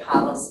township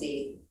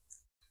policy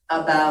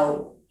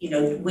about,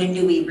 when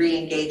do we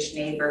re-engage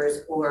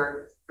neighbors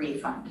or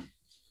refund.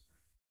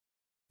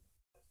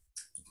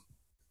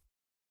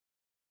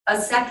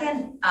 A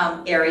second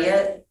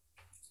area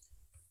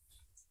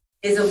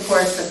is, of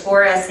course, the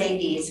 4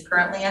 SADs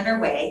currently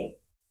underway.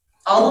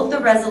 All of the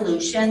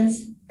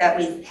resolutions that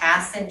we've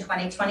passed in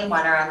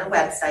 2021 are on the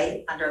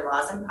website under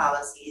laws and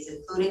policies,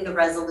 including the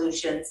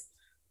resolutions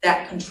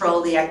that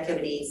control the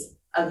activities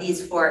of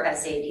these 4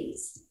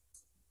 SADs.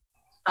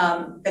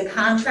 The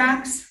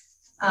contracts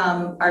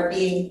are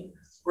being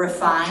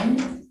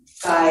refined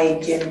by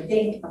Jim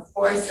Fink. Of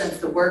course, since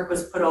the work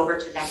was put over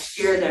to next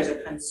year, there's a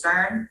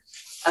concern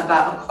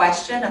about a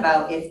question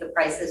about if the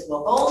prices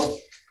will hold.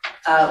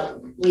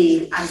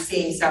 I'm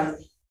seeing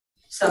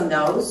some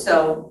no's,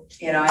 so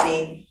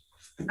any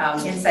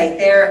insight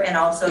there, and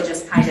also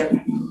just kind of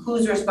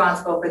who's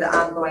responsible for the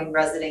ongoing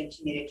resident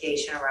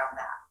communication around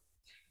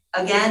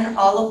that. Again,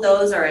 all of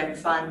those are in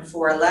Fund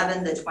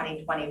 411, the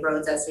 2020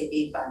 Roads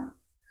SAD Fund.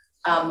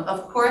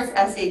 Of course,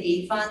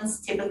 SAD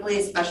funds typically,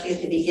 especially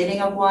at the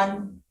beginning of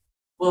one,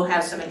 will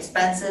have some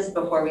expenses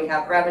before we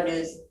have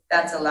revenues.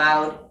 That's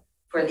allowed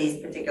for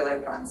these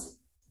particular funds.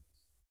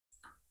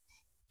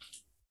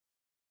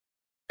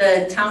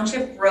 The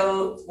Township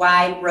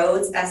Wide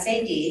Roads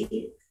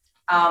SAD,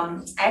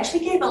 I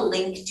actually gave a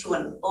link to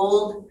an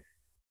old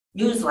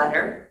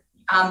newsletter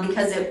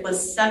because it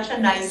was such a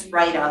nice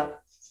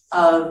write-up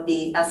of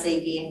the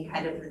SAD and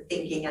kind of the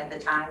thinking at the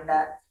time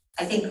that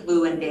I think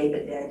Lou and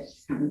David did.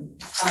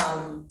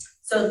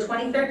 So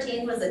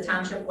 2013 was the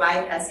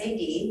township-wide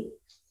SAD.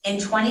 In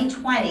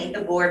 2020,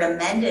 the board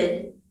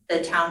amended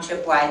the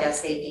township-wide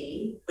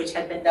SAD, which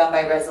had been done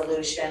by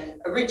resolution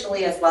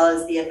originally, as well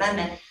as the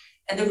amendment.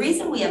 And the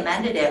reason we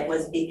amended it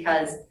was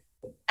because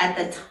at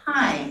the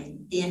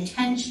time, the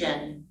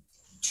intention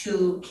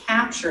to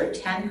capture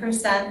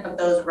 10% of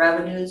those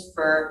revenues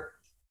for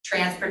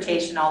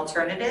transportation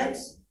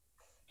alternatives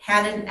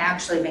hadn't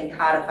actually been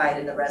codified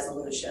in the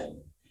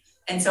resolution.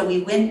 And so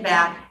we went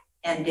back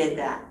and did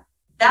that.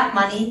 That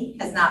money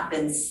has not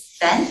been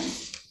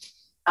spent.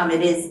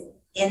 It is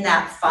in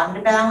that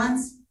fund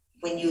balance.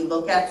 When you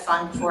look at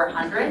Fund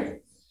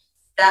 400,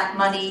 that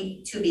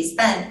money to be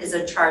spent is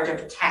a charge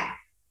of TAP,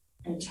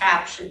 and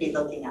TAP should be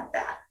looking at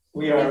that.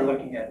 We are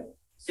looking at it.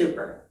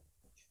 Super.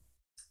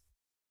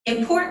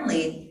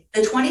 Importantly,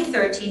 the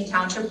 2013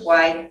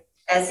 township-wide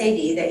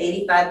SAD,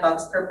 the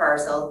 $85 per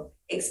parcel,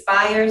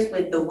 expires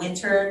with the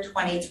winter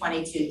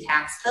 2022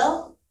 tax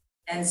bill.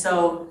 And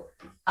so,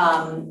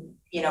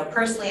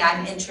 personally,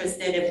 I'm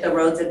interested if the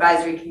Roads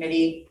Advisory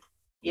Committee,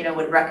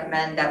 would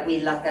recommend that we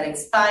let that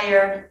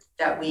expire,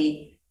 that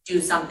we do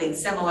something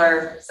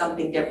similar,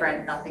 something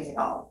different, nothing at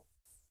all.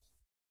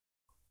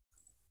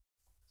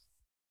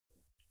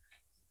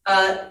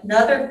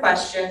 Another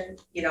question,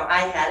 I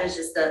had is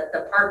just the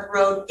Park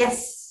Road.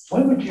 Yes.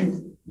 When would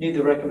you need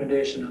the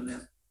recommendation on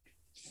that?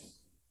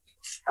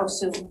 How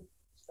soon?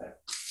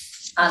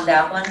 On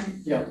that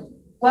one? Yeah.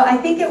 Well, I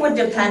think it would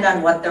depend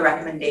on what the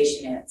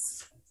recommendation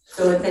is.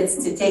 So if it's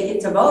to take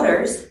it to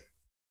voters,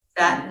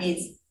 that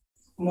needs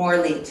more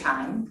lead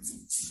time.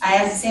 I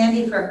asked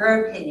Sandy for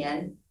her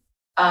opinion,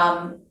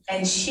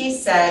 and she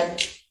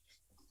said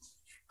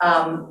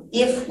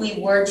if we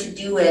were to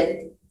do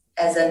it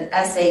as an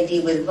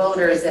SAD with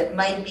voters, it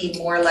might be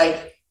more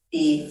like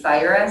the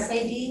fire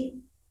SAD,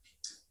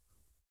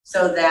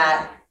 so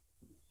that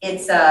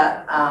it's so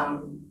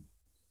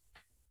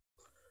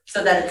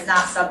that it's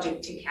not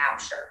subject to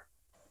capture.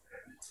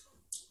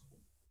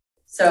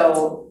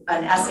 So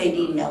an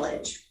SAD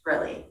millage,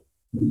 really.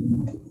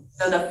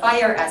 So the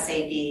fire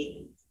SAD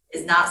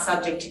is not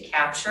subject to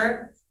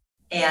capture,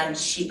 and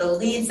she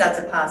believes that's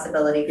a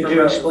possibility for Could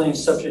you roads. explain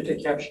subject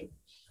to capture?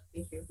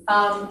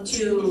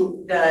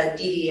 To the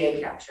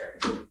DDA capture.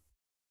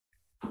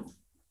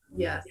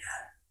 Yeah.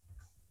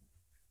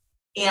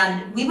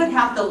 And we would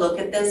have to look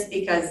at this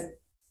because,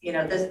 you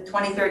know, this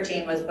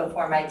 2013 was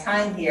before my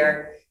time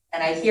here,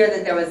 and I hear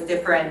that there was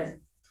different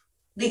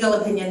legal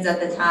opinions at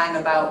the time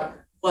about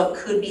what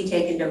could be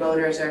taken to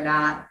voters or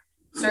not.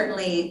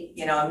 Certainly,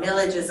 you know, a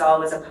millage is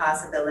always a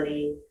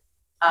possibility.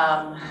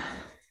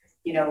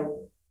 You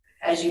know,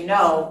 as you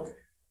know,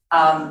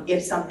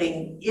 if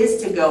something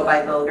is to go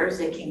by voters,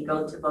 it can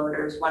go to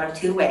voters one of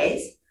two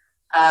ways,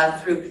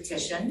 through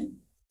petition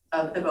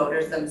of the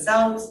voters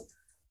themselves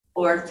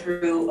or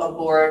through a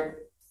board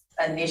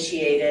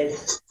initiated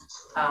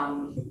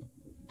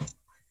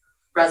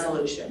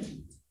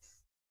resolution,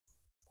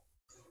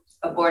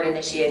 a board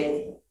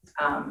initiated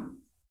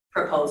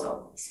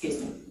proposal,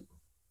 excuse me.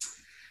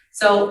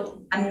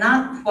 So I'm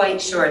not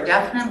quite sure,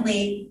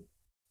 definitely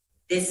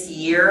this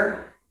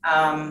year,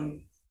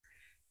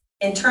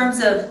 in terms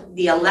of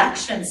the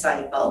election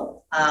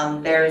cycle,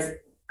 there's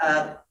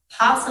a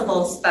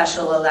possible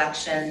special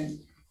election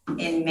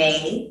in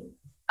May,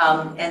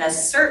 and a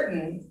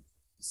certain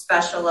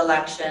special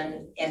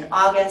election in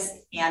August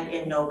and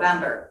in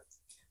November.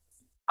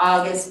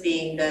 August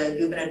being the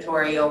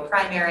gubernatorial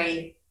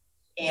primary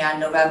and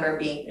November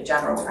being the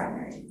general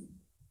primary.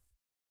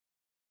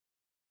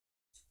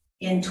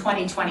 In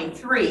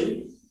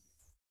 2023,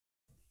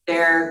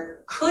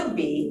 there could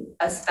be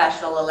a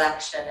special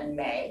election in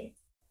May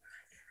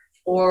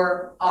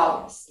or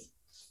August.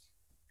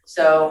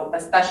 So a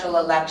special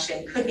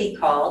election could be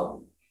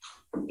called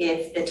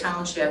if the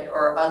township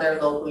or other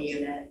local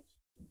unit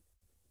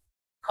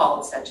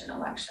called such an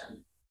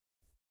election.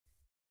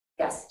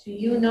 Yes. Do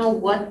you know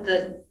what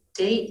the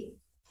date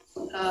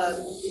a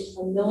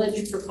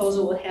millage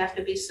proposal would have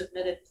to be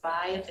submitted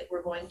by if it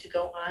were going to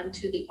go on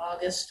to the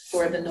August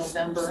or the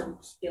November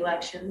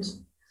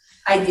elections?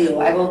 I do.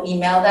 I will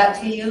email that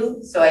to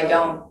you so I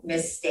don't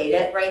misstate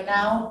it right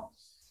now.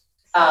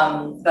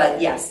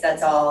 But yes,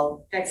 that's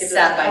all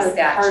set by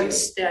statute. Hard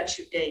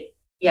statute date.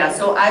 Yeah,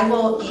 so I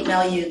will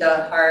email you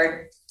the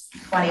hard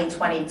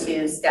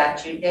 2022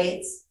 statute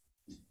dates.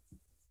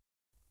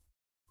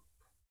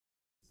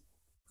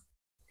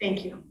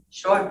 Thank you.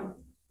 Sure.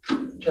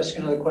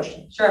 Jessica, another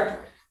question.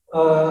 Sure.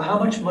 How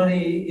much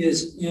money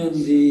is in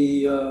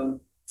the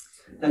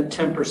that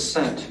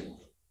 10%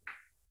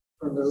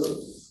 from the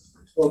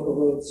local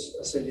roads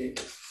SAD?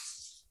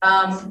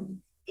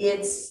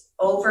 It's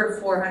over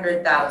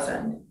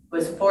 400,000. It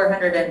was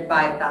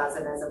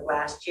 405,000 as of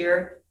last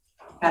year.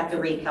 Have to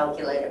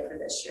recalculate it for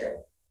this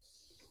year.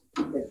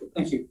 Okay,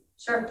 thank you.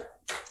 Sure.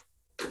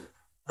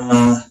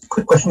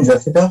 Quick question,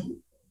 Jessica.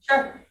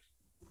 Sure.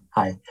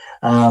 Hi.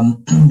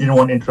 Didn't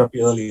want to interrupt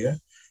you earlier.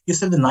 You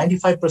said the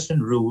 95%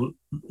 rule,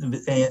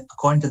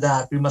 according to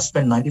that, we must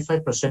spend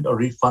 95% or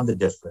refund the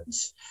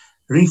difference.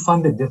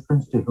 Refund the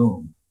difference to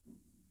whom?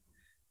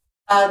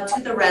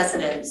 To the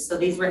residents. So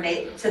these were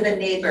to the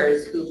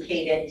neighbors who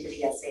paid into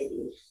the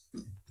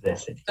SAD. The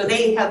SAD. So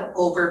they have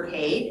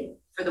overpaid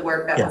for the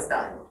work that was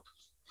done.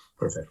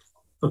 Perfect.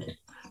 Okay.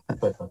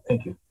 That's what I thought.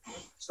 Thank you.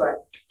 Sure.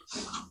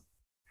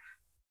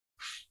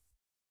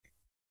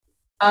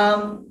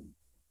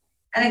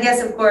 And I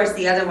guess, of course,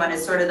 the other one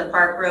is sort of the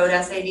Park Road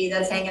SAD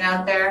that's hanging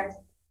out there.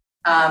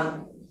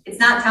 It's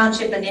not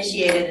township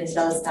initiated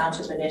until it's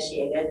township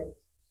initiated.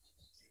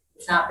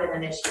 It's not been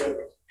initiated.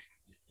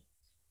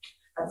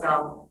 That's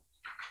all.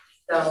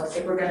 So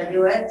if we're going to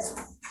do it,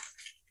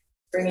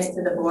 bring it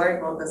to the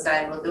board. We'll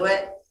decide we'll do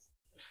it.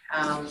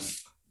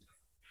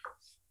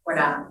 Or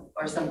not,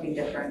 or something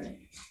different.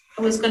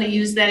 I was going to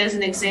use that as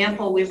an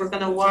example. We were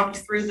going to walk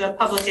through the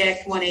Public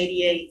Act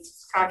 188,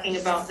 talking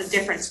about the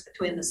difference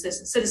between the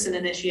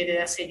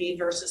citizen-initiated SAD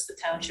versus the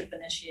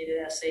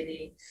township-initiated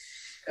SAD.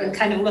 And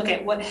kind of look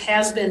at what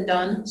has been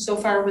done so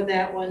far with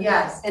that one.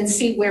 Yes. And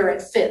see where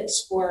it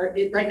fits, or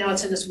right now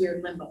it's in this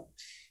weird limbo.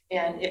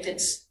 And if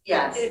it's,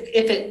 yes.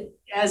 if it,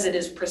 as it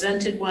is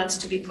presented, wants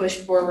to be pushed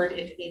forward,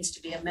 if it needs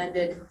to be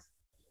amended,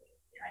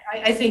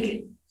 I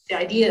think the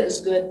idea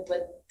is good,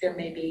 but there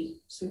may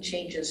be some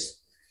changes.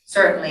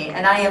 Certainly,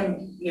 and I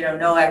am,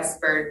 no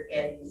expert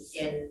in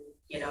the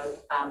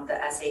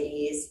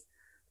SADs,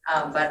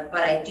 but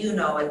I do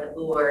know at the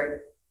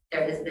board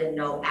there has been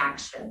no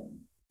action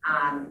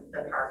on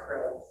the Park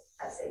Road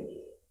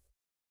SAD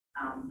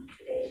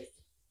today.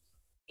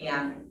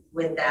 And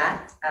with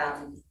that,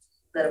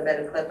 little bit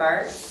of clip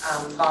art,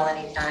 call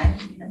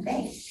anytime, and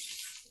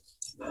thanks.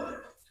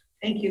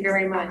 Thank you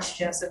very much,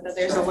 Jessica.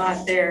 There's a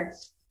lot there.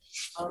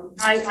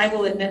 I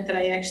will admit that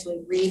I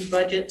actually read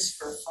budgets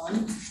for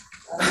fun.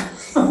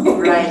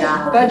 Right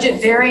on.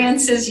 Budget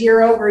variances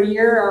year over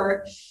year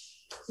are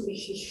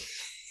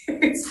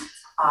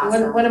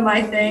Awesome. one of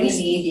my We things.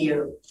 need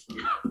you.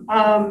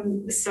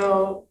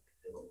 So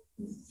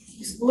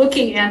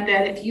looking at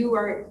that, if you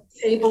are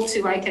able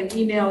to, I can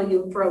email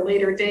you for a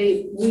later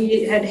date.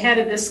 We had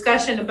a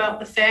discussion about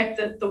the fact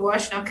that the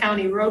Washtenaw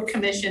County Road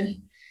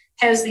Commission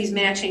has these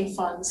matching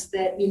funds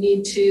that you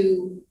need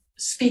to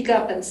speak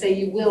up and say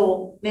you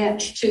will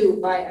match to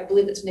by, I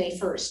believe it's May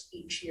 1st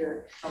each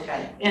year.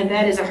 Okay. And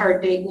that is a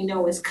hard date we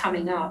know is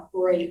coming up.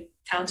 Roy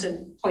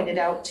Townsend pointed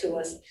out to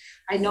us.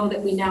 I know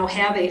that we now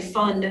have a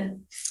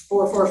fund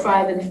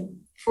 445 and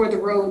for the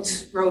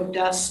roads, road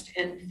dust,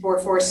 and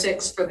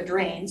 446 for the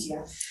drains.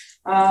 Yeah.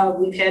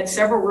 We've had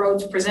several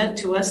roads present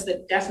to us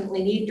that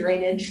definitely need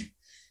drainage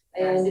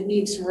and it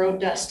needs some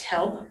road dust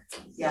help.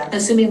 Yeah.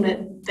 Assuming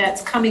that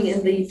that's coming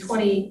in the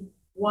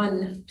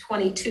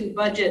 21-22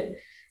 budget,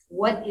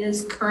 what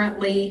is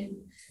currently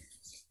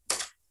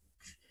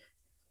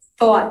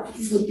thought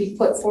would be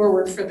put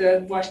forward for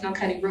the Washtenaw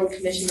County Road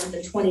Commission in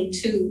the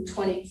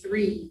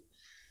 22-23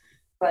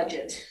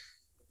 budget?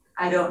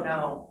 I don't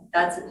know.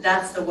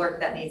 That's the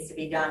work that needs to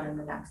be done in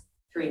the next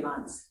 3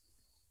 months.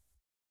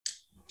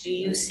 Do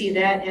you see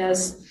that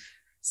as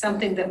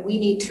something that we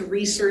need to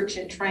research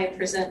and try and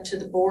present to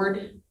the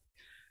board?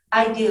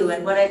 I do,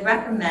 and what I'd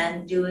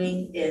recommend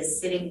doing is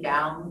sitting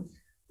down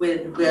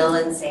with Will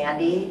and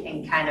Sandy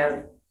and kind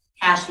of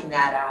hashing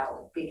that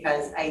out,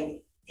 because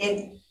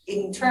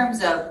in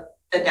terms of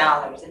the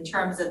dollars, in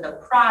terms of the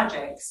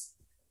projects,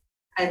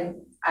 I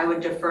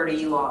would defer to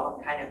you all,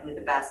 kind of who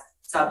the best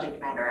subject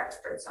matter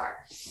experts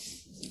are.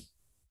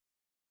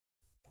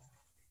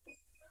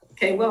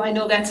 Okay, well, I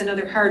know that's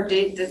another hard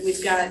date that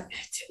we've got,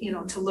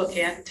 to look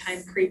at.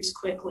 Time creeps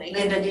quickly.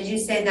 Linda, did you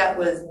say that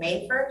was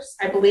May 1st?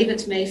 I believe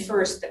it's May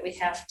 1st that we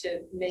have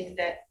to make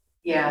that.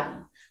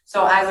 Yeah,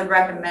 so I would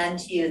recommend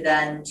to you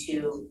then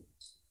to,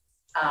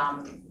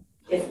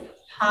 if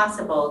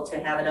possible, to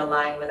have it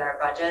align with our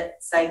budget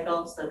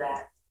cycle so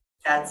that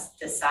that's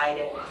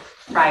decided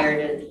prior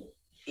to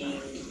the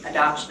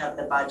adoption of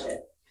the budget,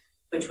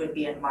 which would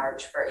be in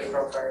March for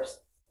April 1st.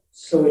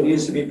 So it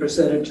needs to be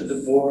presented to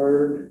the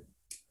board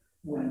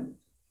when?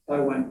 By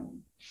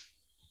when?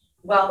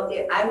 Well,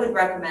 I would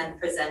recommend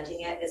presenting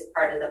it as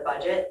part of the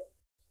budget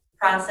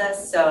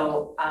process.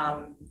 So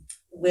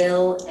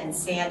Will and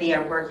Sandy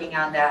are working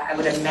on that. I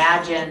would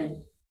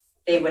imagine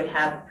they would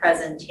have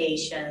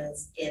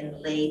presentations in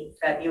late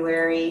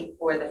February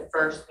or the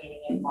first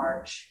meeting in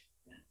March.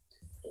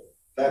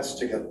 That's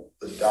to get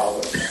the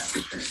dollars.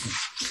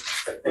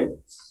 I think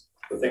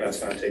the thing that's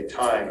going to take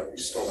time, and we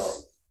still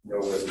don't know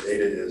where the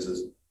data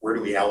is where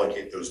do we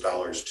allocate those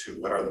dollars to?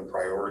 What are the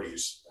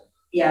priorities?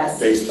 Yes.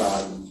 Based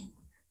on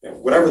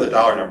whatever the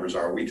dollar numbers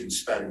are, we can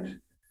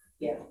spend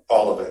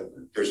all of it.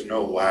 There's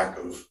no lack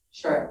of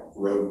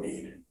road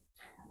need.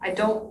 I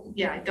don't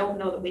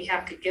know that we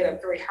have to get a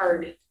very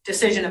hard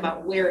decision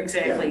about where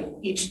exactly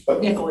each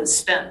nickel is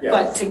spent,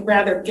 but to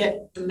rather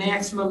get the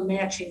maximum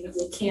matching that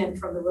we can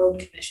from the road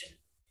commission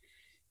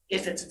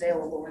if it's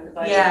available in the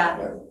budget.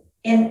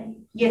 And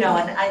and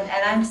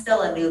I'm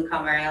still a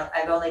newcomer.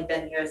 I've only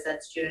been here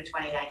since June of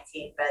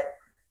 2019,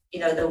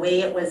 but the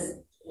way it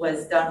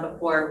was done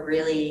before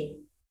really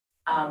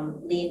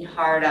leaned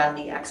hard on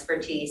the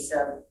expertise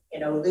of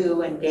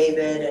Lou and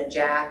David and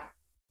Jack.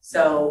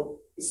 So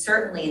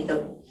certainly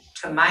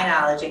to my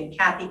knowledge, and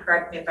Kathy,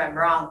 correct me if I'm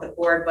wrong, the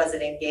board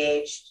wasn't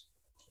engaged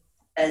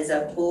as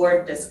a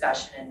board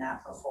discussion in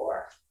that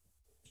before.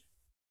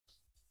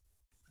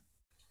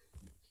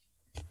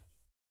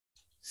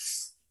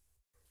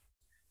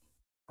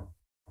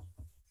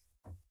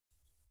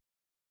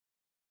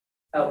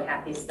 Oh,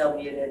 Kathy's still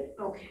muted.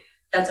 Okay.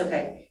 That's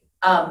okay.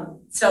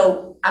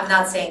 So I'm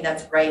not saying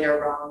that's right or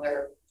wrong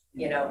or,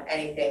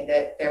 anything,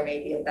 that there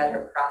may be a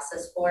better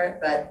process for it,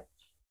 but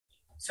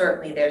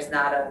certainly there's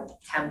not a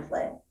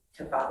template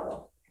to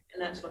follow.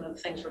 And that's one of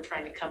the things we're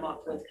trying to come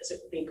up with, because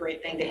it would be a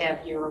great thing to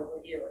have year over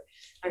year.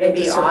 It'd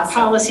be awesome.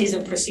 Policies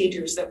and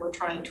procedures that we're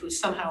trying to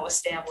somehow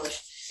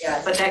establish.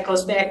 Yeah. But that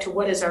goes back to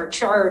what is our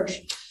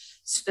charge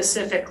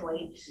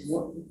specifically.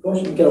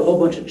 Once we get a whole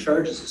bunch of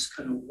charges, it's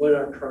kind of what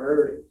our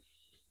priority.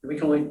 We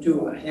can only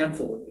do a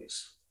handful of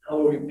these. How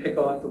do we pick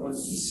off the ones?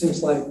 It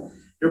seems like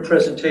your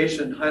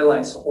presentation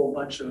highlights a whole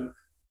bunch of.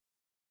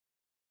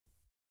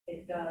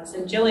 It does.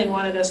 And Jillian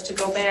wanted us to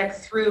go back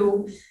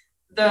through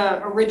the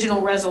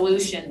original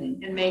resolution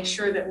and make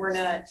sure that we're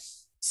not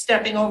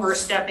stepping over or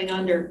stepping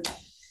under.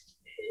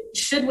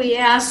 Should we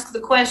ask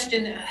the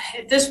question,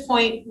 at this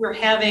point, we're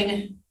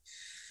having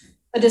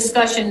a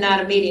discussion, not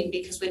a meeting,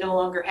 because we no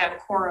longer have a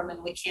quorum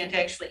and we can't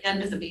actually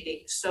end the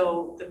meeting.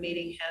 So the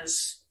meeting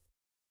has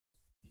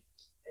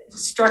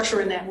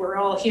structure in that we're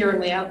all here and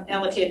we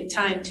allocated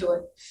time to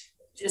it.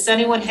 Does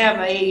anyone have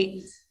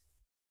a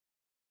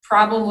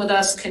problem with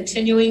us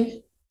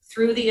continuing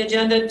through the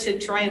agenda to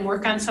try and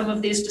work on some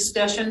of these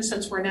discussions,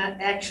 since we're not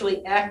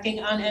actually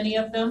acting on any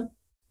of them?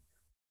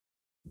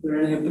 Are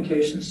there any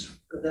implications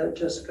for that,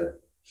 Jessica?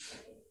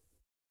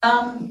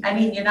 I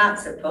mean, you're not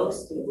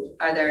supposed to.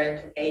 Are there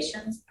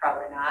implications?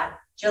 Probably not.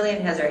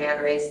 Jillian has her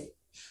hand raised.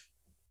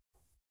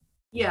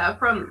 Yeah,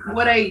 from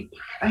what I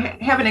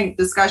having a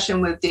discussion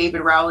with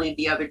David Rowley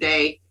the other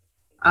day,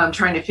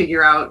 trying to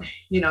figure out,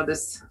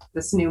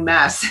 this new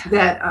mess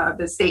that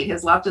the state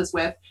has left us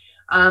with.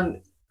 I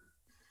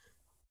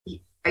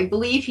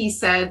believe he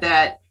said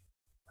that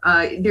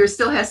there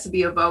still has to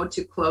be a vote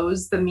to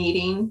close the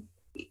meeting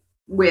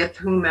with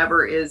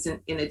whomever is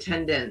in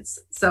attendance.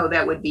 So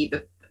that would be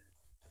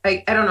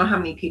I don't know how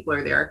many people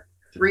are there.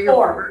 3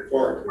 or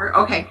 4? 4.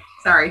 Okay,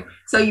 sorry.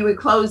 So you would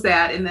close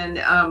that, and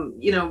then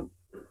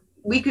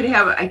we could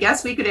have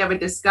a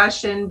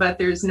discussion, but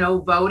there's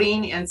no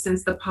voting. And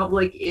since the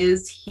public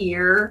is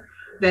here,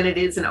 then it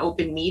is an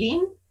open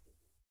meeting.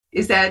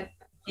 Is that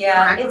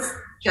correct, it's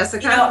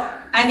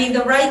Jessica?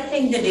 The right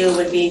thing to do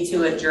would be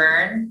to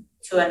adjourn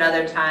to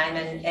another time,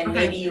 and Okay.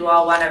 maybe you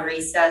all want to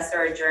recess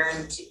or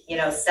adjourn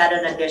to, set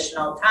an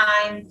additional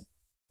time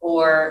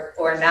or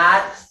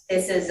not.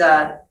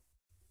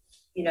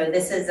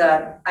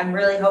 I'm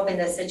really hoping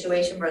this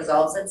situation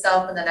resolves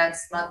itself in the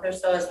next month or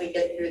so as we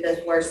get through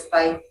this worst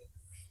spike.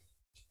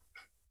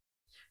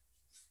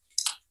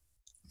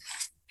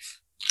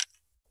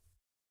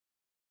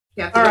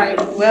 Yeah. All right,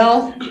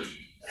 well,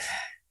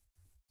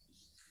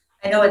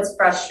 I know it's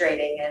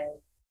frustrating, and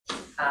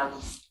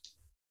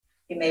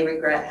you may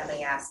regret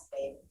having asked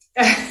me.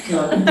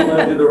 No, you want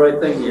to do the right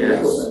thing.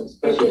 Yes.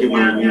 Especially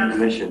when you're in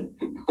commission.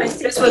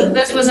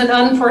 this was an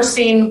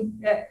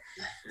unforeseen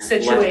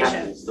situation. What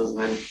happens,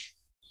 doesn't it?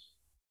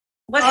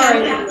 What All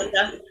right. happened,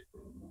 Linda?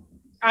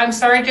 I'm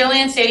sorry,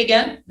 Jillian, say it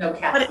again. No,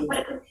 Kathy.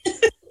 What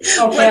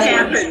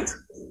happened?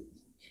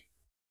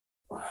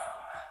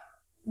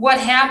 What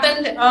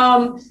happened?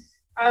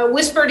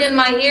 Whispered in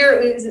my ear,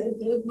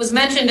 it was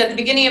mentioned at the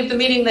beginning of the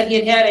meeting that he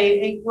had had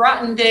a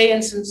rotten day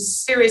and some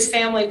serious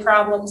family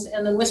problems,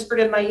 and then whispered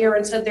in my ear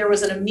and said there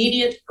was an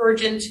immediate,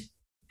 urgent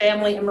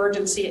family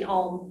emergency at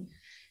home,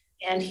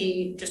 and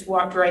he just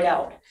walked right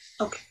out.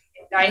 Okay.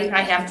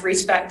 I have to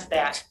respect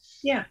that.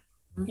 Yeah.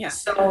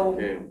 So,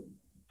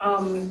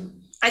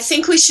 I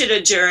think we should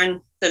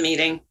adjourn the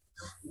meeting.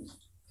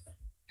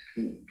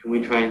 Can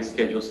we try and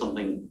schedule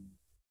something?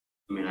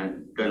 I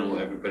don't know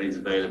what everybody's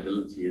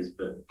availability is,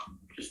 but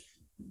just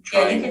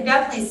try. Yeah, you can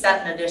definitely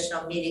set an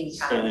additional meeting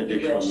time. Set an if you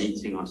additional wish.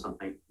 meeting or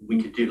something.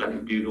 We could do like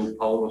a doodle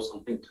poll or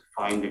something to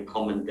find a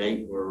common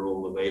date where we're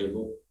all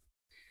available.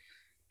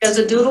 does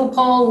a doodle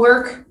poll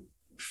work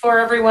for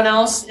everyone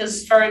else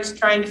as far as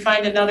trying to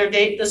find another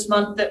date this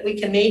month that we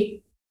can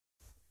meet?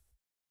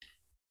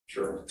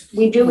 Sure.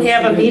 We do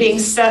have a meeting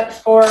set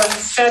for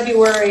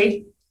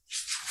February.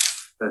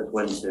 That's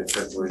Wednesday,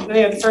 February. We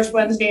have the first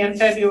Wednesday in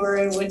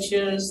February, which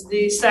is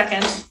the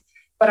 2nd.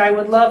 But I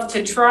would love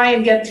to try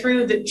and get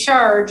through the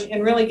charge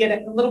and really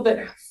get a little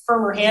bit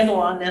firmer handle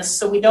on this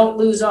so we don't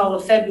lose all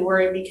of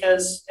February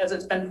because, as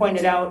it's been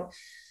pointed out,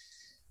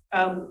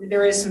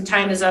 there is some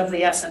time is of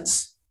the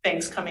essence,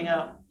 things coming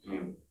up.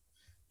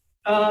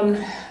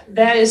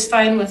 That is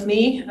fine with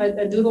me.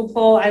 A doodle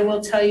poll, I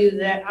will tell you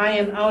that I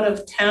am out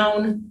of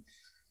town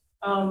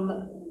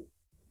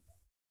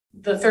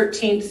the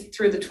 13th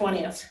through the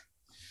 20th.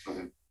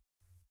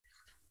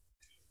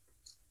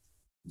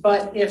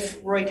 But if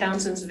Roy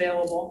Townsend's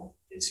available,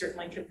 it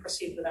certainly could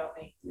proceed without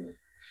me.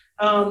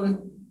 All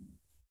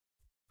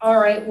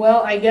right,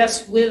 well, I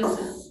guess with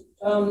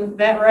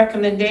that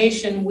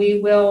recommendation,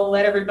 we will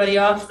let everybody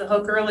off the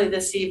hook early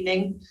this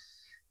evening.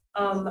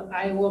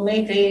 I will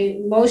make a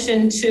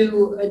motion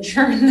to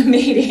adjourn the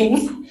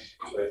meeting.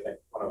 I think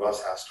one of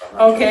us has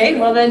to. Okay,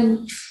 well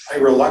then. I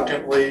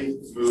reluctantly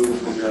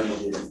move to adjourn the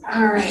meeting.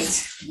 All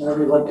right. I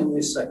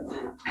reluctantly second.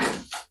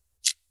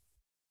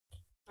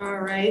 All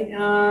right.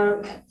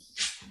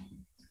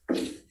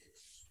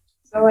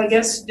 So I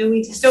guess, do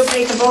we still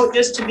take a vote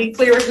just to be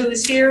clear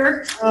who's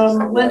here?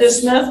 Linda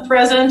Smith,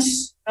 present.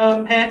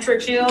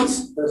 Patrick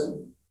Shields.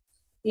 Present.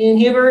 Ian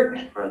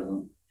Hubert.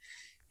 Present.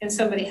 And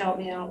somebody help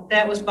me out.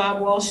 That was Bob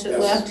Walsh that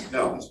left.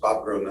 No, it's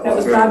Bob Groden. That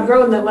was Bob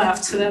Groden that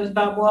left. So that was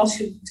Bob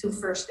Walsh who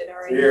first did. All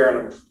right.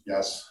 Here,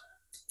 yes.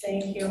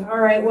 Thank you. All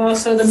right. Well,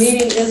 so the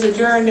meeting is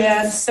adjourned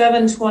at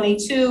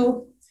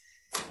 7:22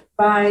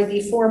 by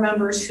the 4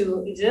 members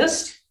who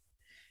exist.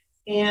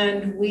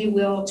 And we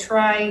will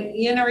try.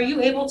 Ian, are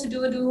you able to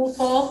do a doodle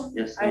poll?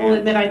 Yes, I will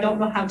admit I don't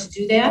know how to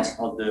do that.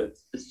 I'll do it.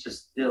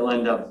 It'll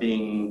end up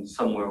being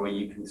somewhere where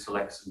you can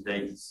select some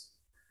dates.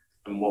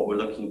 And what we're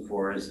looking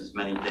for is as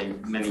many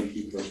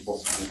people as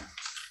possible.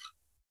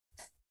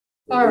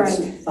 All right.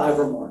 5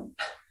 or more.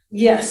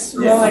 Yes.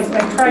 Well, I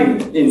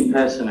tried. In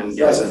person and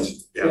Present,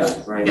 guests. yes.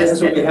 Right.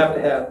 That's what we have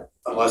to have.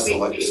 Unless the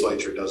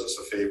legislature does us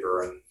a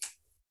favor and.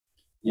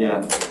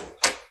 Yeah.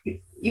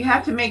 You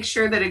have to make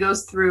sure that it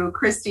goes through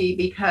Christie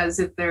because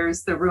if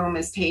the room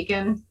is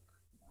taken.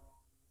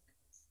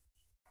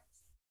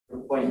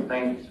 Good point.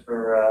 Thanks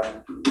for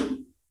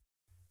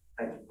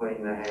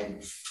pointing that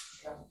out.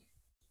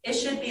 It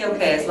should be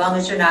okay, as long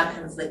as you're not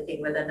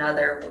conflicting with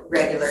another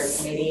regular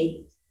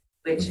committee,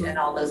 which, and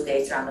all those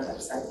dates are on the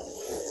website.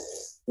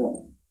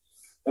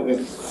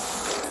 Okay.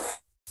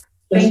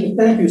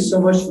 Thank you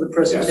so much for the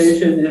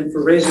presentation and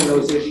for raising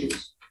those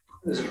issues.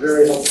 This is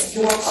very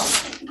helpful. You're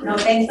welcome. No,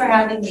 thanks for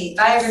having me.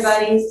 Bye,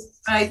 everybody.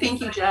 All right,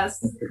 thank you,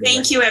 Jess.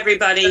 Thank you,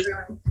 everybody.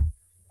 Everyone.